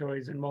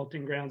territories and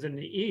molting grounds. In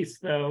the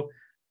East, though,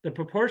 the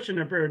proportion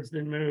of birds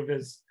that move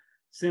is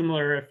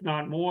similar, if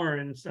not more,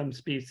 in some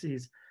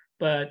species,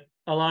 but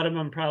a lot of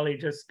them probably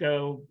just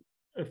go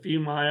a few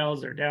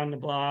miles or down the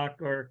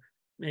block, or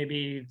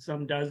maybe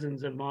some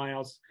dozens of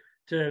miles,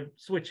 to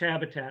switch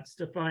habitats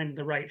to find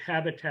the right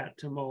habitat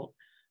to molt.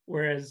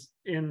 Whereas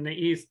in the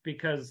East,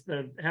 because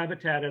the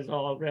habitat is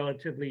all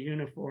relatively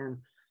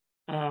uniform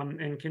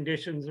and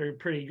conditions are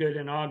pretty good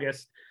in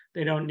August,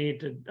 they don't need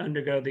to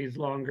undergo these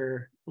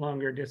longer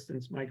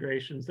distance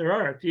migrations. There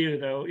are a few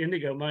though.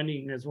 Indigo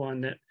moneyin is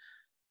one that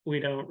we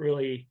don't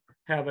really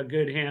have a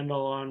good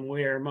handle on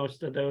where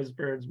most of those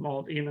birds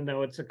molt, even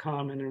though it's a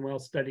common and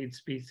well-studied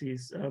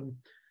species.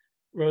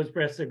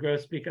 Rose-breasted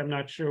grosbeak, I'm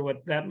not sure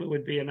what that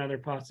would be another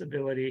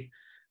possibility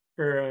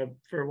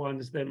for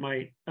ones that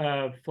might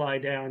fly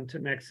down to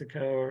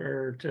Mexico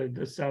or to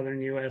the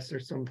southern US or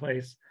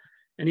someplace.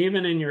 And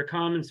even in your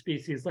common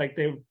species, like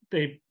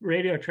they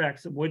radio track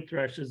some wood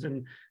thrushes,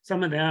 and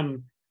some of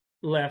them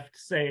left,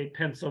 say,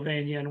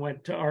 Pennsylvania and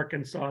went to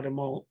Arkansas to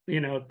molt,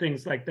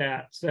 things like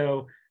that.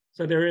 So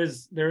there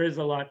is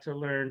a lot to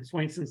learn.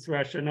 Swainson's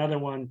thrush, another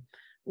one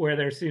where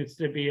there seems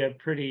to be a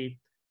pretty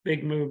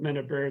big movement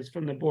of birds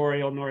from the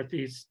boreal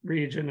northeast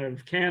region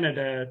of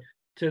Canada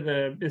to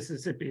the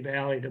Mississippi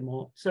Valley to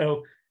molt.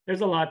 So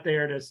there's a lot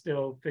there to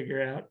still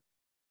figure out.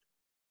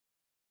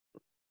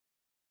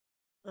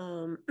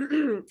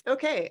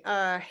 Okay,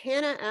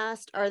 Hannah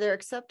asked, are there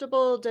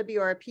acceptable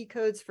WRP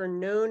codes for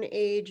known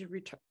age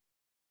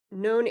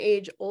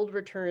old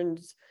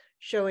returns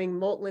showing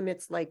molt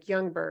limits like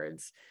young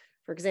birds?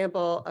 For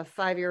example, a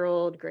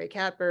 5-year-old gray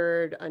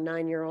catbird, a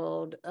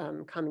 9-year-old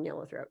common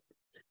yellowthroat.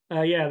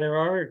 Yeah, there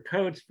are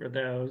codes for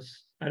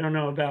those. I don't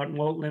know about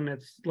molt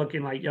limits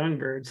looking like young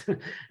birds.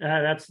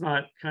 That's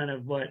not kind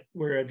of what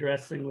we're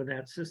addressing with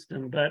that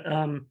system.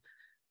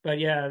 But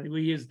yeah,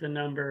 we use the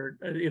number.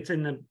 It's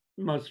in the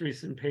most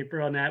recent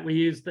paper on that. We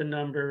use the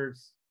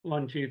numbers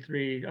 1, 2,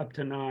 3 up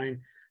to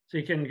 9. So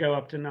you can go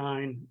up to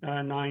 9.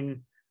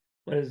 9.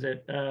 What is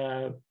it?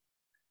 9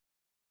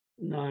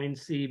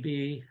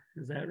 CB.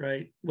 Is that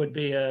right? Would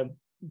be a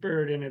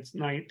bird in its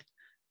 9th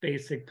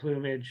basic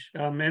plumage,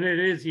 and it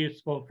is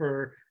useful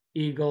for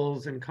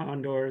eagles and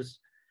condors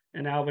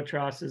and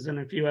albatrosses and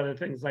a few other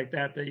things like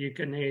that you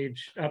can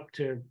age up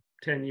to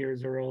 10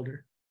 years or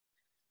older.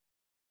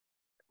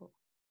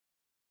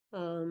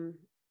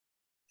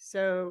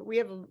 So we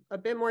have a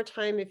bit more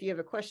time. If you have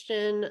a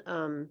question,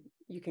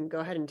 you can go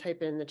ahead and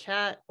type it in the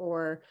chat,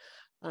 or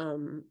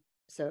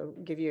so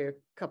give you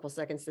a couple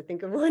seconds to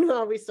think of one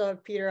while we still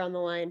have Peter on the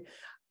line.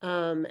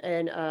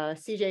 And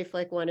CJ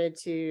Flick wanted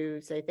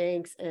to say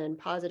thanks and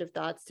positive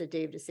thoughts to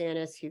Dave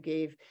DeSantis, who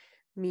gave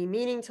me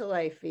meaning to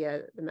life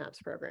via the MAPS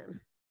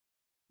program.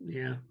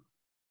 Yeah,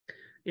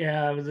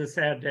 it was a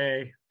sad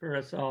day for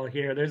us all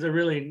here. There's a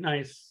really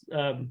nice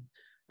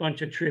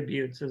bunch of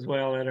tributes as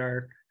well at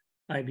our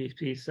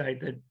IBP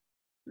site that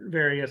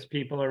various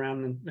people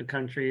around the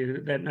country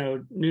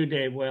that knew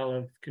Dave well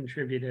have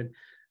contributed.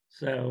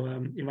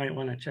 So you might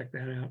want to check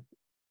that out.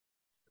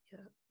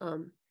 Yeah.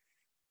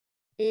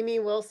 Amy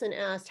Wilson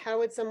asked, how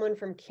would someone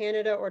from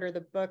Canada order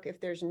the book if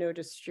there's no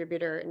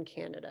distributor in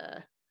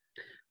Canada?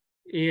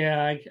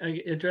 Yeah,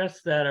 I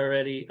addressed that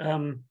already.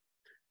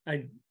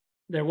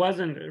 There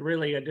wasn't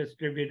really a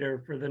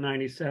distributor for the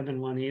 97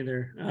 one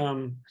either.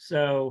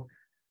 So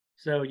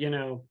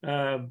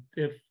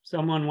if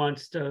someone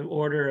wants to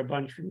order a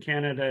bunch from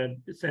Canada,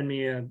 send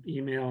me an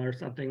email or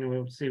something and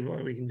we'll see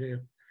what we can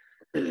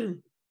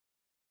do.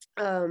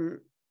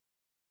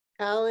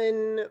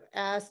 Alan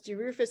asked, do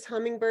rufous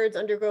hummingbirds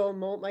undergo a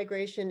molt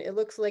migration? It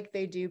looks like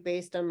they do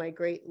based on my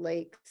Great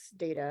Lakes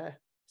data,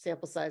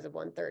 sample size of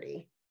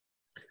 130.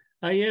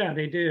 Yeah,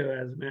 they do,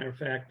 as a matter of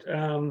fact.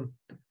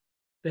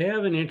 They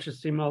have an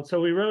interesting molt.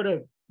 So we wrote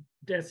a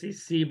Deci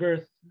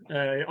Seabirth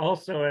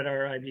also at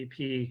our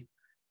IBP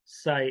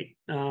site.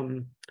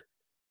 And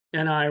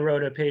I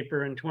wrote a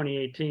paper in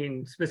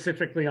 2018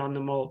 specifically on the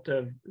molt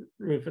of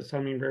rufous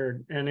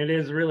hummingbird. And it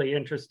is really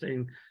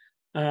interesting.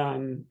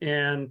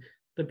 And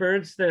the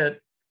birds that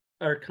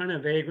are kind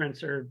of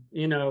vagrants or,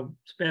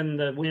 spend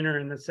the winter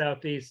in the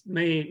Southeast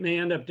may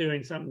end up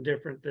doing something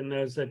different than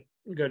those that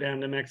go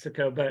down to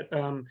Mexico. But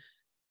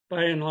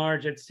by and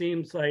large, it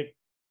seems like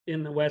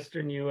in the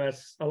Western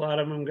US, a lot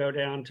of them go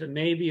down to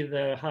maybe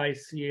the high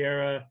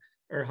Sierra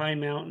or high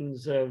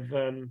mountains of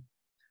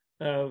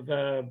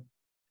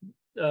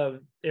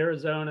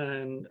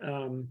Arizona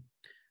and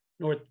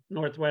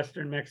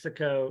northwestern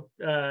Mexico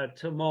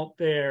to molt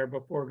there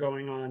before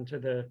going on to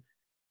the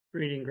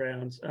breeding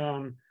grounds.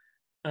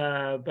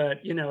 But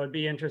it'd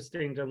be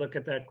interesting to look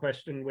at that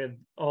question with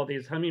all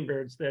these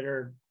hummingbirds that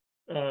are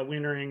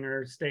wintering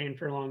or staying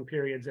for long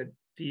periods at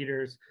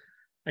feeders.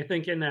 I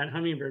think in that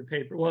hummingbird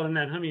paper,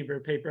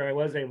 I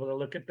was able to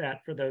look at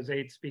that for those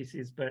 8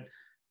 species, but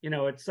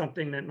it's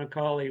something that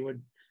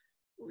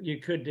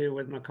you could do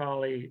with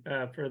Macaulay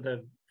for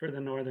the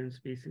northern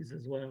species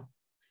as well.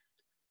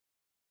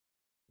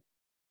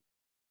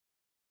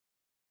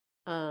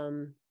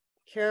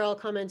 Carol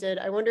commented,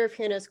 I wonder if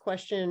Hannah's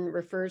question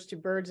refers to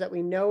birds that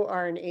we know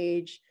are in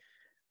age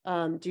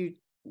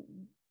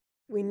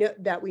we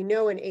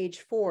know in age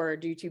 4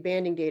 due to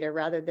banding data,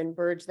 rather than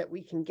birds that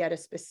we can get a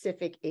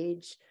specific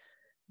age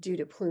due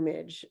to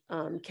plumage.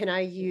 Can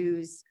I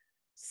use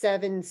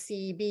 7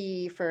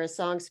 CB for a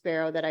song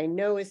sparrow that I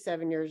know is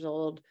 7 years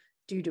old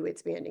due to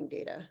its banding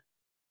data?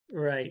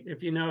 Right.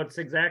 If you know it's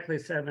exactly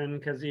 7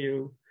 because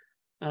you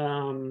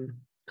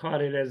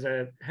caught it as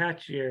a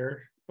hatch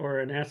year, or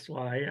an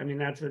SY. I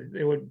mean,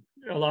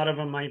 a lot of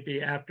them might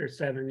be after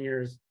 7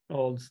 years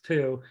olds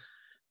too,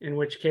 in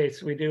which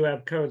case we do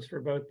have codes for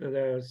both of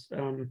those.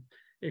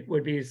 It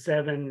would be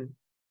 7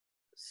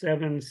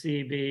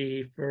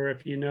 CB for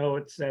if you know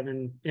it's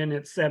in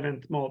its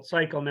 7th molt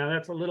cycle. Now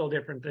that's a little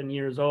different than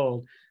years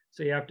old,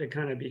 so you have to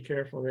kind of be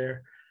careful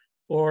there.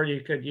 Or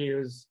you could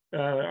use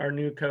our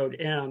new code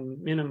M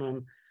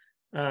minimum.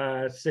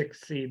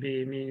 6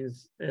 CB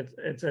means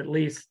it's at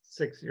least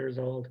 6 years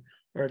old,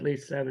 or at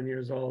least 7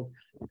 years old.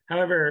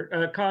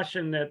 However,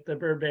 caution that the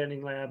bird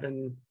banding lab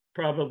and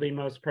probably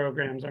most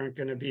programs aren't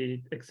going to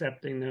be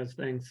accepting those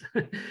things.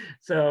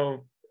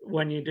 So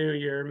when you do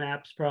your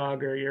MAPS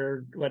prog or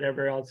your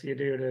whatever else you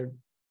do to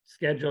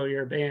schedule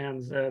your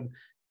bands,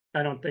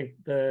 I don't think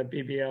the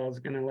BBL is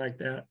going to like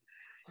that.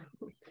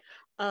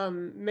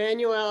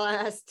 Manuel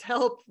asked,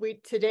 help,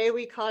 today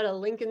we caught a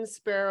Lincoln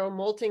sparrow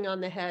molting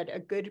on the head, a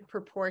good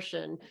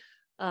proportion.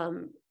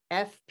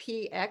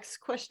 FPX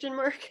question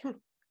mark?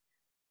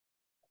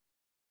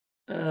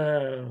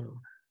 Oh,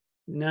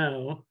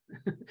 no.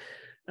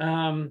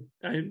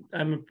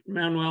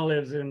 Manuel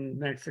lives in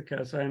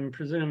Mexico, so I'm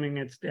presuming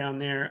it's down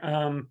there.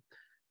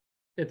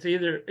 It's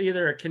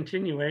either a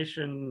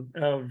continuation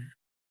of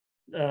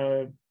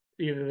either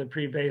the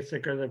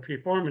pre-basic or the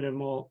preformative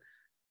molt,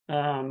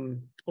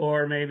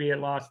 or maybe it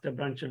lost a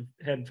bunch of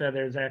head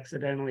feathers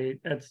accidentally.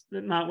 That's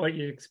not what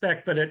you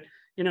expect, but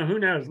who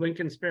knows?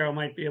 Lincoln sparrow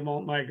might be a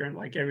molt migrant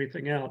like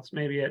everything else.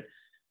 Maybe it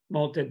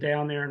molted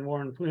down there and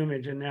worn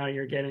plumage, and now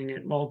you're getting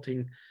it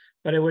molting.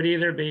 But it would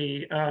either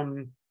be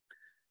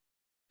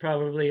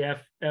probably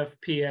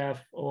FPF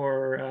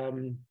or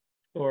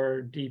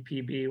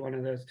DPB, one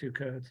of those two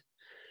codes.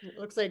 It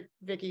looks like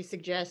Vicky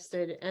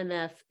suggested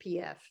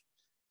MFPF.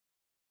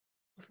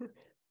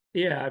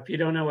 Yeah, if you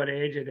don't know what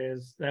age it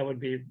is, that would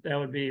be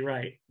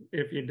right.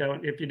 If you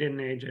didn't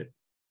age it.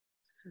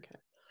 Okay.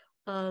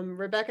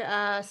 Rebecca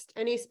asked,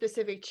 any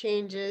specific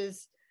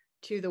changes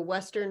to the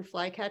Western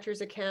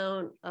flycatchers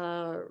account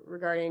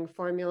regarding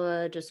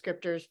formula,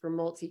 descriptors for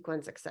molt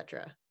sequence,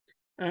 etc.?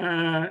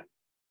 Let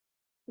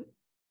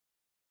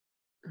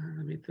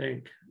me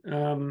think.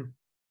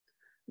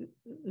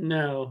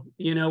 No,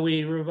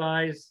 we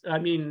revised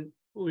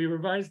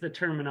the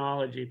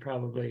terminology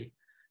probably.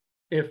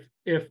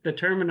 If the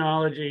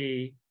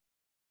terminology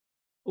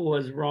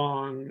was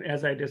wrong,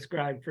 as I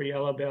described for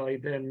yellow belly,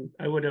 then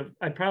I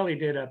probably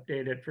did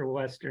update it for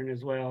Western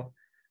as well.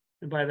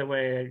 And by the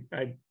way,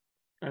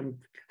 I'm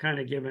kind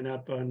of giving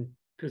up on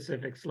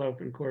Pacific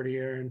Slope and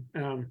Cordillera.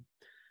 And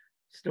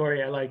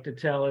story I like to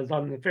tell is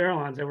on the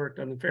Farallones. I worked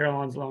on the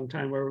Farallones a long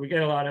time, where we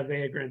get a lot of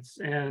vagrants,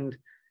 and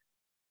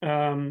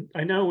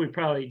I know we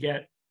probably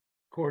get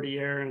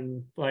Cordillera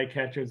and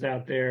flycatchers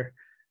out there,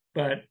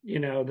 but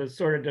the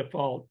sort of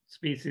default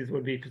species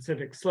would be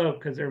Pacific Slope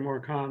because they're more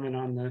common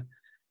on the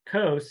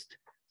coast.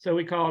 So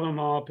we called them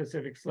all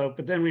Pacific Slope.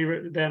 But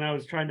then I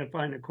was trying to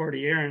find a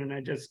Cordilleran, and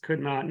I just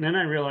could not. And then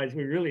I realized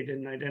we really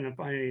didn't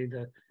identify any of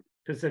the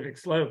Pacific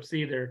Slopes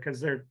either,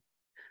 because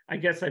I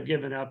guess I've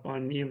given up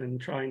on even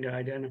trying to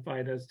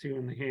identify those two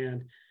in the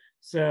hand.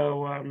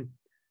 So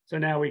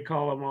now we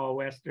call them all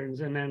Westerns.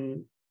 And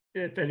then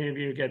if any of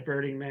you get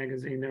Birding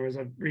Magazine, there was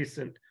a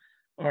recent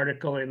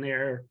article in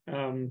there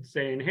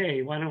saying,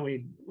 hey,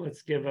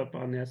 let's give up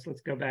on this.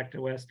 Let's go back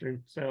to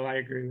Western. So I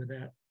agree with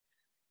that.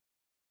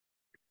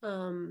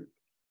 Let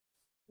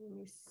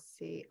me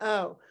see.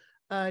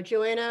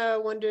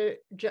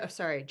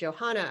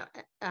 Johanna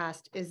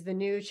asked, is the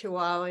new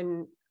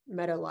Chihuahuan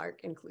meadowlark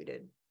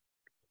included?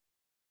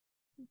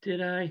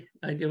 Did I?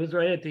 It was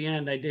right at the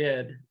end. I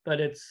did, but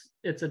it's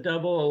a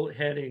double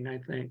heading, I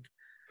think.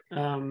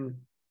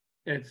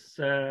 It's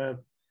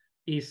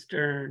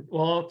Eastern,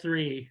 well, all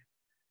three.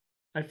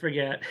 I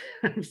forget.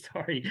 I'm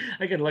sorry.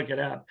 I could look it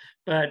up,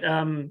 but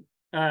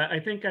I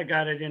think I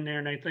got it in there,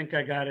 and I think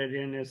I got it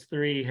in as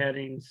 3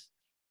 headings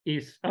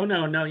east. Oh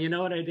no! You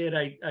know what I did?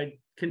 I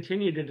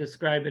continued to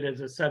describe it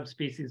as a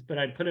subspecies, but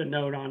I put a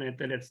note on it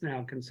that it's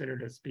now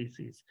considered a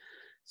species.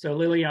 So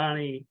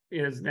Liliani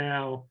is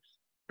now.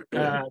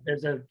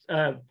 There's a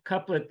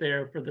couplet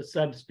there for the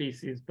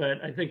subspecies,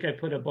 but I think I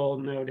put a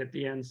bold note at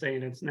the end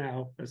saying it's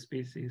now a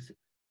species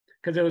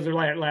because it was a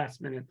last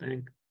minute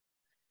thing.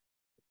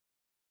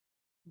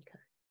 Okay.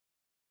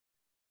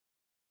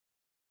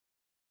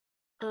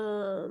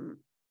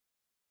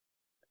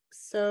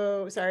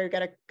 So sorry, we've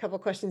got a couple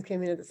questions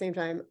came in at the same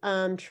time.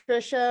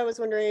 Trisha was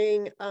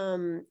wondering,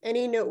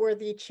 any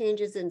noteworthy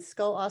changes in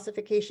skull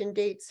ossification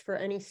dates for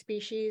any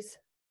species?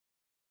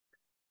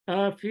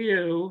 A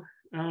few.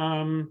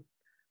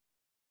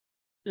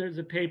 There's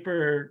a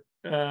paper,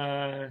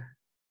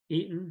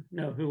 Eaton,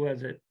 no, who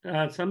was it?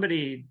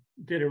 Somebody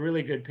did a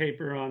really good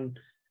paper on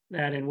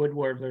that in wood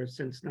warblers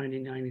since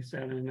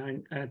 1997,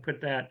 and I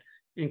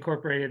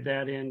incorporated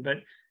that in, but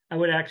I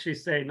would actually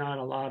say not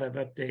a lot of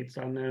updates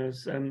on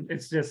those.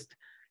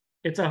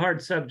 It's a hard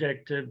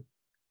subject to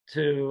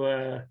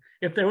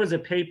if there was a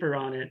paper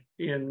on it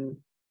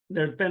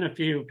there's been a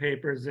few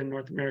papers in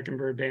North American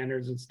bird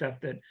banders and stuff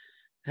that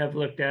have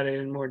looked at it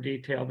in more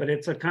detail, but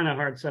it's a kind of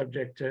hard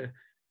subject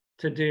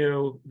to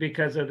do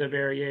because of the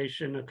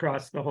variation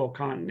across the whole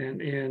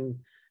continent in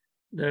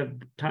the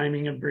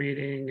timing of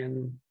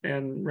breeding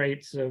and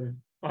rates of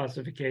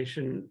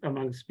ossification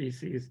among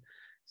species.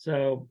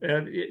 So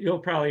you'll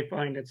probably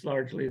find it's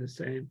largely the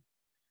same.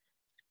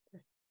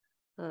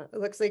 It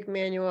looks like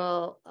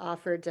Manuel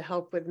offered to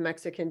help with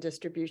Mexican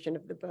distribution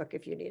of the book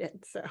if you need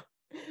it. So,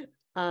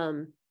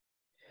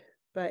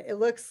 but it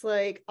looks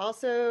like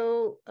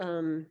also,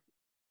 I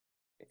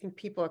think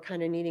people are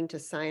kind of needing to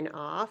sign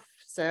off.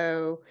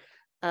 So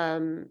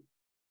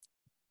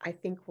I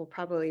think we'll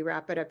probably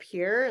wrap it up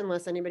here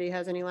unless anybody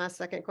has any last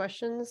second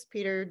questions.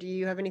 Peter, do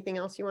you have anything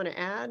else you want to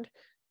add?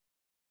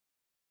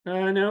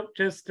 No,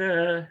 just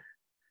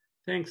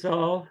thanks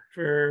all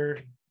for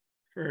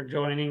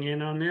joining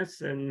in on this.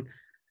 And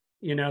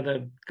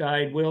the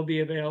guide will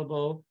be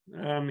available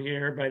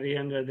here by the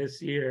end of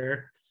this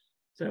year.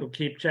 So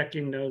keep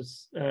checking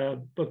those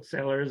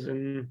booksellers,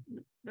 and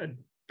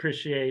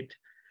appreciate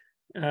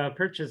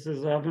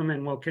purchases of them.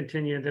 And we'll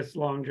continue this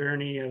long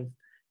journey of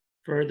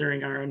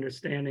furthering our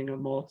understanding of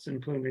molts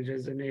and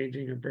plumages and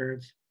aging of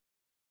birds.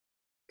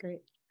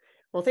 Great.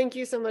 Well, thank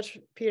you so much,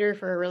 Peter,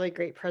 for a really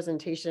great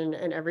presentation,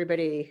 and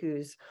everybody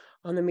who's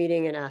on the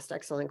meeting and asked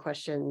excellent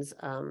questions.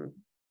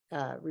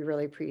 We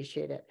really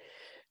appreciate it.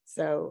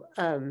 So,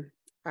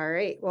 all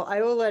right. Well,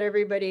 I will let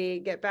everybody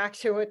get back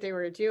to what they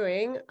were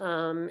doing.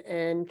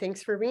 And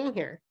thanks for being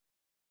here.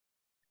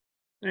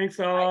 Thanks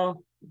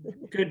all.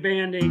 Good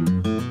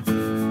banding.